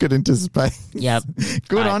a rocket into space. Yep.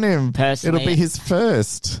 Good on him. Personally, it'll be his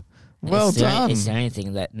first. Well done. Is there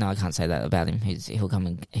anything that... No, I can't say that about him. He'll come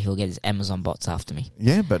and he'll get his Amazon bots after me.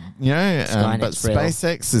 Yeah, but, but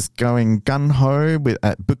SpaceX is going gung-ho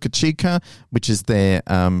at Boca Chica, which is their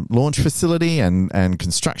launch facility and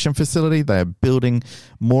construction facility. They're building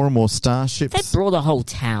more and more starships. They brought a whole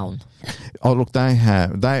town. Oh, look, they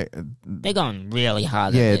have. They're going really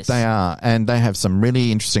hard at this. Yeah, they are. And they have some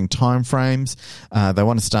really interesting time frames. They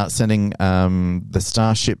want to start sending the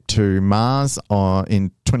Starship to Mars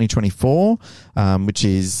in 2024, which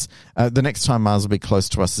is the next time Mars will be close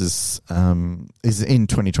to us is in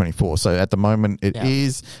 2024. So at the moment it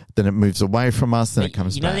is, then it moves away from us, then it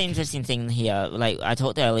comes back. The interesting thing here, like I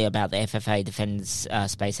talked earlier about the FFA defends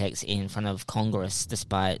SpaceX in front of Congress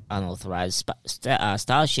despite unauthorized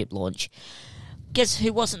Starship launch. Guess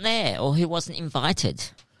who wasn't there or who wasn't invited?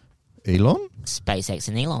 Elon? SpaceX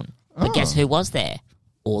and Elon. But guess who was there?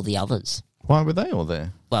 All the others. Why were they all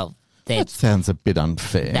there? Well, That sounds a bit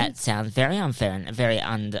unfair. That sounds very unfair and very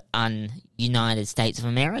un-United States of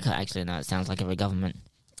America. Actually, no, it sounds like every government.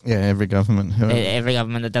 Yeah, every government. Every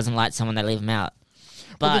government that doesn't like someone, they leave them out.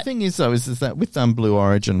 But well, the thing is, though, is that with Blue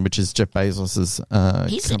Origin, which is Jeff Bezos's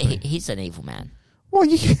company, he's an evil man. Well,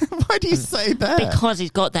 why do you say that? Because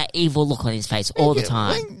he's got that evil look on his face all the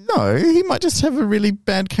time. No, he might just have a really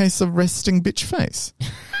bad case of resting bitch face.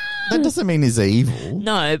 That doesn't mean he's evil.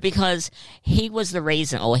 No, because he was the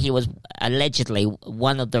reason, or he was allegedly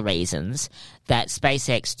one of the reasons that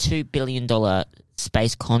SpaceX $2 billion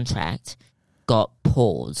space contract got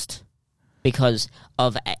paused. Because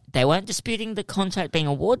they weren't disputing the contract being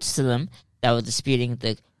awarded to them, they were disputing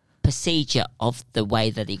the procedure of the way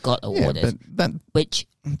that he got awarded. Yeah, but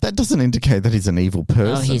that doesn't indicate that he's an evil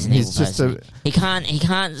person. Oh, he's an evil person. He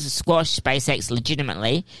can't squash SpaceX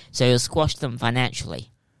legitimately, so he'll squash them financially.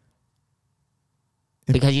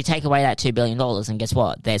 Because you take away that $2 billion, and guess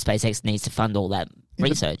what? Their SpaceX needs to fund all that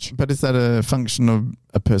research. But is that a function of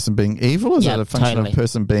a person being evil, or is that a function of a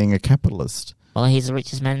person being a capitalist? Well, he's the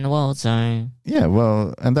richest man in the world, so... Yeah,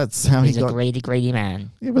 well, and that's how he's a greedy man.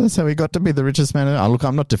 Yeah, but that's how he got to be the richest man. Look,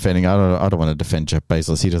 I'm not defending... I don't want to defend Jeff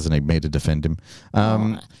Bezos. He doesn't need me to defend him.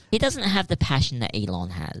 He doesn't have the passion that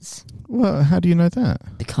Elon has. Well, how do you know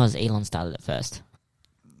that? Because Elon started it first.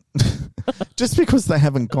 Just because they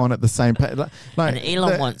haven't gone at the same pace. And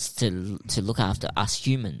Elon wants to look after us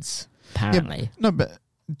humans, apparently. Yeah, no, but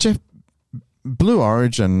Blue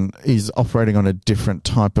Origin is operating on a different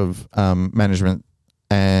type of management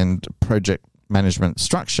and project management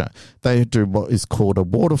structure. They do what is called a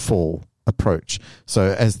waterfall approach.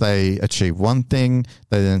 So as they achieve one thing,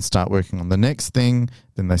 they then start working on the next thing,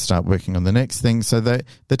 then they start working on the next thing. So they're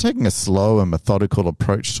taking a slow and methodical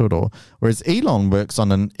approach to it all. Whereas Elon works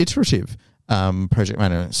on an iterative project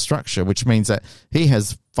management structure, which means that he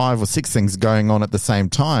has 5 or 6 things going on at the same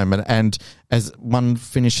time. And as one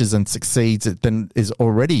finishes and succeeds, it then is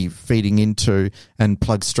already feeding into and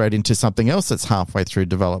plugs straight into something else that's halfway through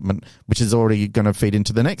development, which is already going to feed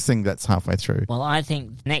into the next thing that's halfway through. Well, I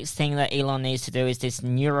think the next thing that Elon needs to do is this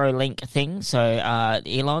Neuralink thing. So,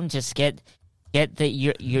 Elon, just get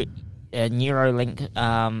the Neuralink.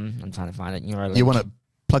 I'm trying to find it. Neuralink. You want it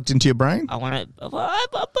plugged into your brain? I want it. I'm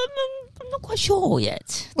not quite sure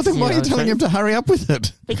yet. Well, then why are you telling him to hurry up with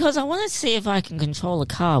it? Because I want to see if I can control a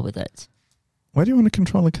car with it. Why do you want to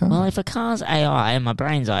control a car? Well, if a car's AI and my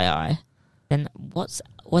brain's AI, then what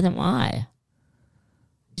am I?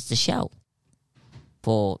 Just a shell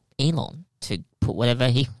for Elon to put whatever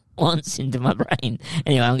he wants into my brain.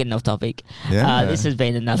 Anyway, I'm getting off topic. Yeah. This has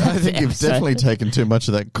been another I think you've definitely taken too much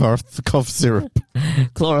of that cough syrup.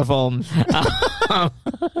 Chloroform.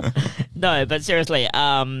 No, but seriously,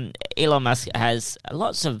 Elon Musk has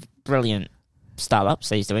lots of brilliant startups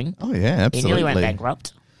that he's doing. Oh, yeah, absolutely. He nearly went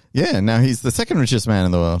bankrupt. Yeah, now he's the second richest man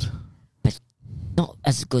in the world. But not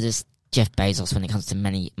as good as Jeff Bezos when it comes to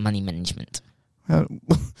money management.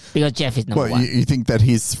 Because Jeff is number one. You think that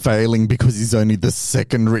he's failing because he's only the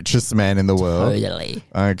second richest man in the world? Totally.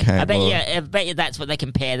 Okay. I bet you that's what they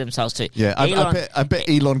compare themselves to. Yeah, I bet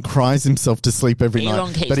Elon cries himself to sleep every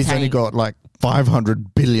night, but he's only got like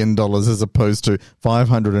 $500 billion as opposed to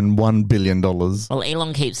 $501 billion. Well,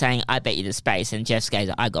 Elon keeps saying, I bet you to space, and Jeff goes,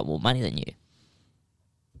 I got more money than you.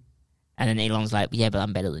 And then Elon's like, yeah, but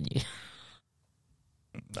I'm better than you.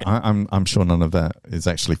 I'm sure none of that is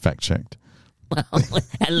actually fact-checked. Well,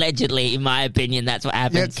 allegedly, in my opinion, that's what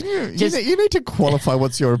happens. Yeah, you need to qualify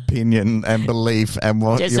what's your opinion and belief and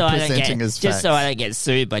what you're presenting as facts. Just so I don't get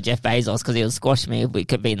sued by Jeff Bezos because he'll squash me if we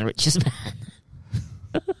could be the richest man.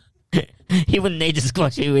 He wouldn't need to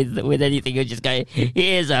squash me with anything. He'll just go,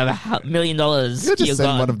 here's $1 million. You'll just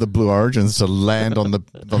send one of the Blue Origins to land on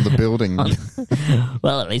the building.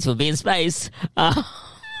 Well, at least we'll be in space.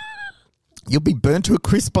 You'll be burnt to a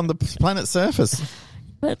crisp on the planet's surface.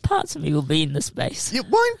 But parts of me will be in the space. It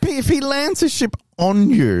won't be if he lands a ship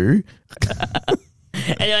on you.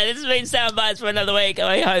 Anyway, this has been Soundbites for another week.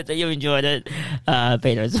 I hope that you enjoyed it.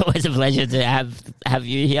 Peter, it's always a pleasure to have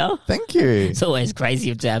you here. Thank you. It's always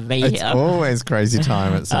crazy to have me here. It's always crazy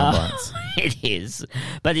time at Soundbites. It is.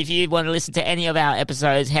 But if you want to listen to any of our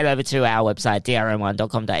episodes, head over to our website,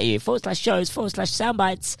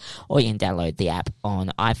 drm1.com.au/shows/soundbites, or you can download the app on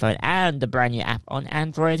iPhone and the brand new app on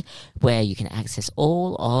Android, where you can access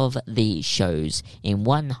all of the shows in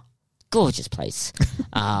one gorgeous place.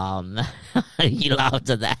 You laughed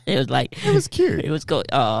at that. It was like, it was cute. It was good.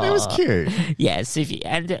 Oh, it was cute. Yes. If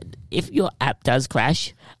your app does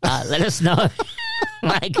crash, let us know.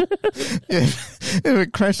 Like, if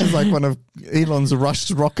it crashes like one of Elon's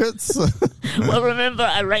rushed rockets. Well, remember,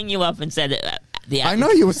 I rang you up and said I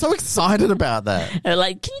know, you were so excited about that.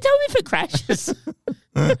 Like, can you tell me if it crashes?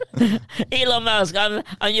 Elon Musk, I'm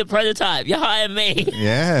your prototype. You hire me.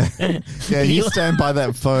 Yeah. Yeah, you stand by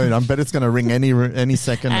that phone. I bet it's going to ring any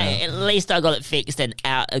second now. Hey, at least I got it fixed and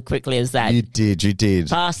out as quickly as that. You did.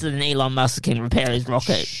 Faster than Elon Musk can repair his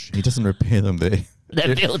rocket. He doesn't repair them there.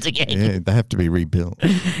 They're built again. Yeah, they have to be rebuilt.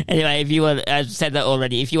 Anyway, if you want, I've said that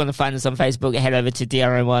already. If you want to find us on Facebook, head over to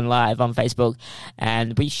DRM1 Live on Facebook.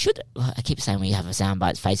 And we should, I keep saying we have a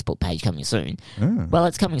Soundbites Facebook page coming soon. Oh. Well,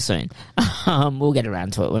 it's coming soon. We'll get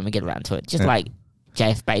around to it when we get around to it. Just like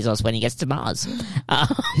Jeff Bezos when he gets to Mars.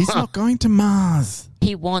 He's not going to Mars.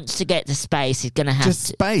 He wants to get to space. He's going to have Just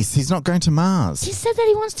space. He's not going to Mars. He said that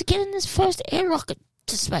he wants to get in his first air rocket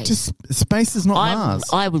to space. Just space is not Mars.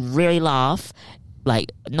 I would really laugh.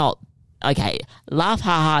 Like, not, okay, laugh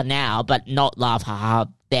ha-ha now, but not laugh ha-ha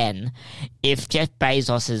then, if Jeff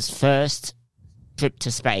Bezos' first trip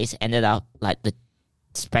to space ended up like the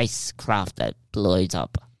spacecraft that blows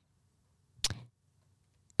up.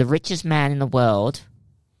 The richest man in the world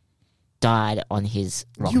died on his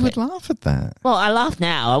rocket. You would laugh at that. Well, I laugh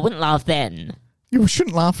now. I wouldn't laugh then. You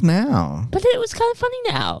shouldn't laugh now. But it was kind of funny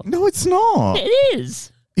now. No, it's not. It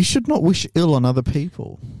is. You should not wish ill on other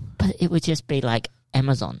people. But it would just be like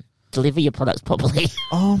Amazon. Deliver your products properly.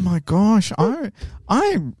 Oh my gosh.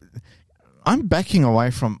 I'm backing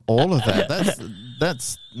away from all of that.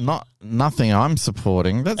 That's not nothing I'm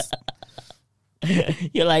supporting.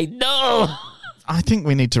 You're like, no. I think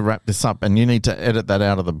we need to wrap this up and you need to edit that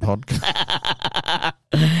out of the podcast.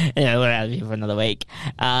 Yeah, we're out of here for another week.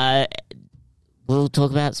 We'll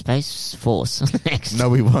talk about Space Force next. No,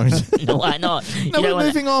 we won't. No, why not? No, we're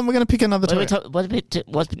moving on. We're going to pick another topic.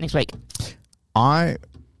 What's next week? I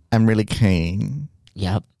am really keen.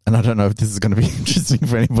 Yep. And I don't know if this is going to be interesting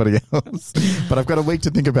for anybody else, but I've got a week to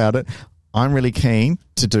think about it. I'm really keen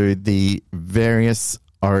to do the various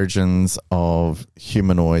origins of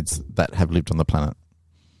humanoids that have lived on the planet.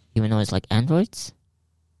 Humanoids like androids?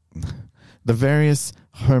 The various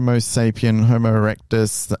Homo sapien, Homo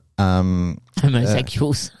erectus,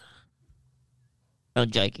 homosexuals.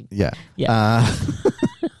 I'm joking. Yeah.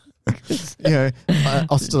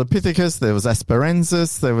 Australopithecus, there was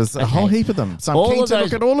Asperensis, there was a whole heap of them. So I'm keen to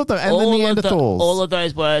look at all of them. And the Neanderthals. All of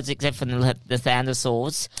those words except for the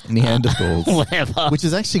Neanderthals. Neanderthals. Whatever. Which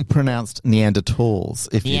is actually pronounced Neanderthals.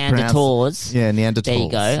 Neanderthals. Neanderthals. There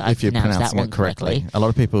you go. If you're pronouncing it correctly. A lot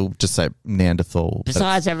of people just say Neanderthal.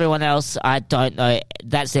 Besides everyone else, I don't know.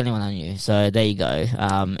 That's the only one I knew. So there you go.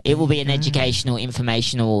 It will be an educational,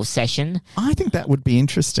 informational session. I think that would be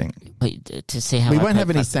interesting. To see how we won't have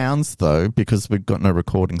any sounds though because we've got no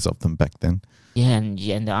recordings of them back then. Yeah,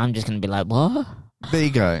 and I'm just going to be like, what? There you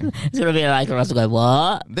go. It's going to be like Russell go,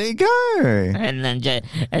 what? There you go. And then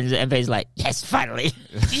MP's like, yes, finally.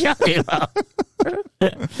 Shut him up.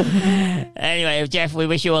 Anyway, Jeff, we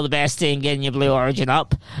wish you all the best in getting your Blue Origin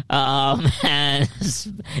up. And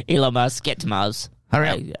Elon Musk, get to Mars.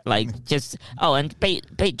 Hurry up. And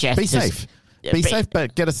beat Jeff. Be safe. Be safe,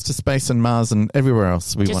 but get us to space and Mars and everywhere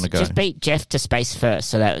else we want to go. Just beat Jeff to space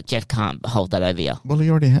first so that Jeff can't hold that over you. Well,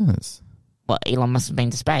 he already has. What, Elon Musk has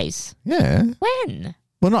been to space? Yeah. When?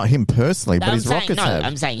 Well, not him personally, but his rockets have.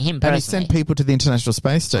 I'm saying him personally. And he sent people to the International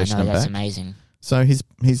Space Station and that's back. Amazing. So he's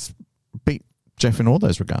beat Jeff in all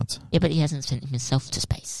those regards. Yeah, but he hasn't sent himself to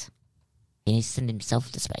space. He needs to send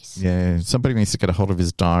himself to space. Yeah, somebody needs to get a hold of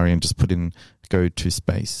his diary and just put in, go to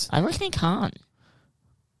space. I reckon he can't.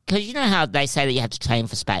 Because you know how they say that you have to train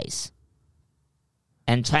for space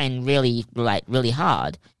and train really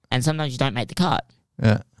hard, and sometimes you don't make the cut.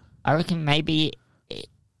 Yeah. I reckon maybe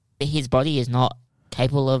his body is not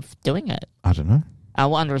capable of doing it. I don't know. I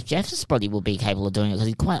wonder if Jeff's body will be capable of doing it because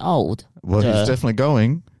he's quite old. Well, he's definitely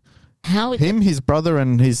going. His brother,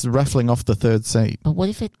 and he's raffling off the third seat. But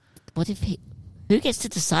who gets to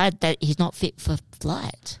decide that he's not fit for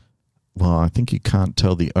flight? Well, I think you can't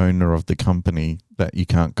tell the owner of the company that you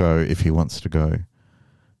can't go if he wants to go.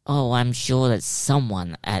 Oh, I'm sure that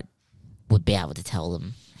someone would be able to tell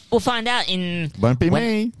them. We'll find out in... Won't be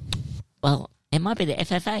me. Well, it might be the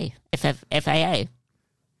FAA.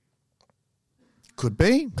 Could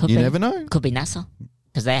be. You never know. Could be NASA.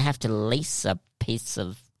 Because they have to lease a piece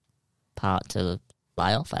of part to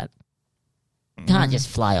fly off at. You can't just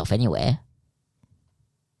fly off anywhere.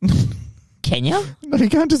 Can you? No, you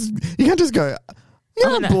can't just go,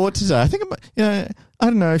 I'm bored today. I think I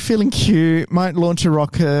don't know, feeling cute, might launch a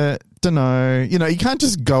rocket, don't know. You can't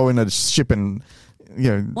just go in a ship and,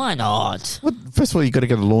 Why not? Well, first of all, you got to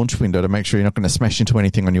get a launch window to make sure you're not going to smash into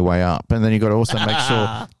anything on your way up. And then you got to also make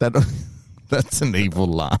sure that that's an evil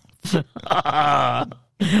laugh.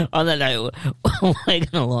 On that note, we're going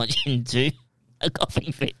to launch into a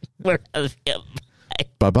coffee fit. We're out of here.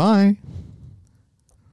 Bye-bye.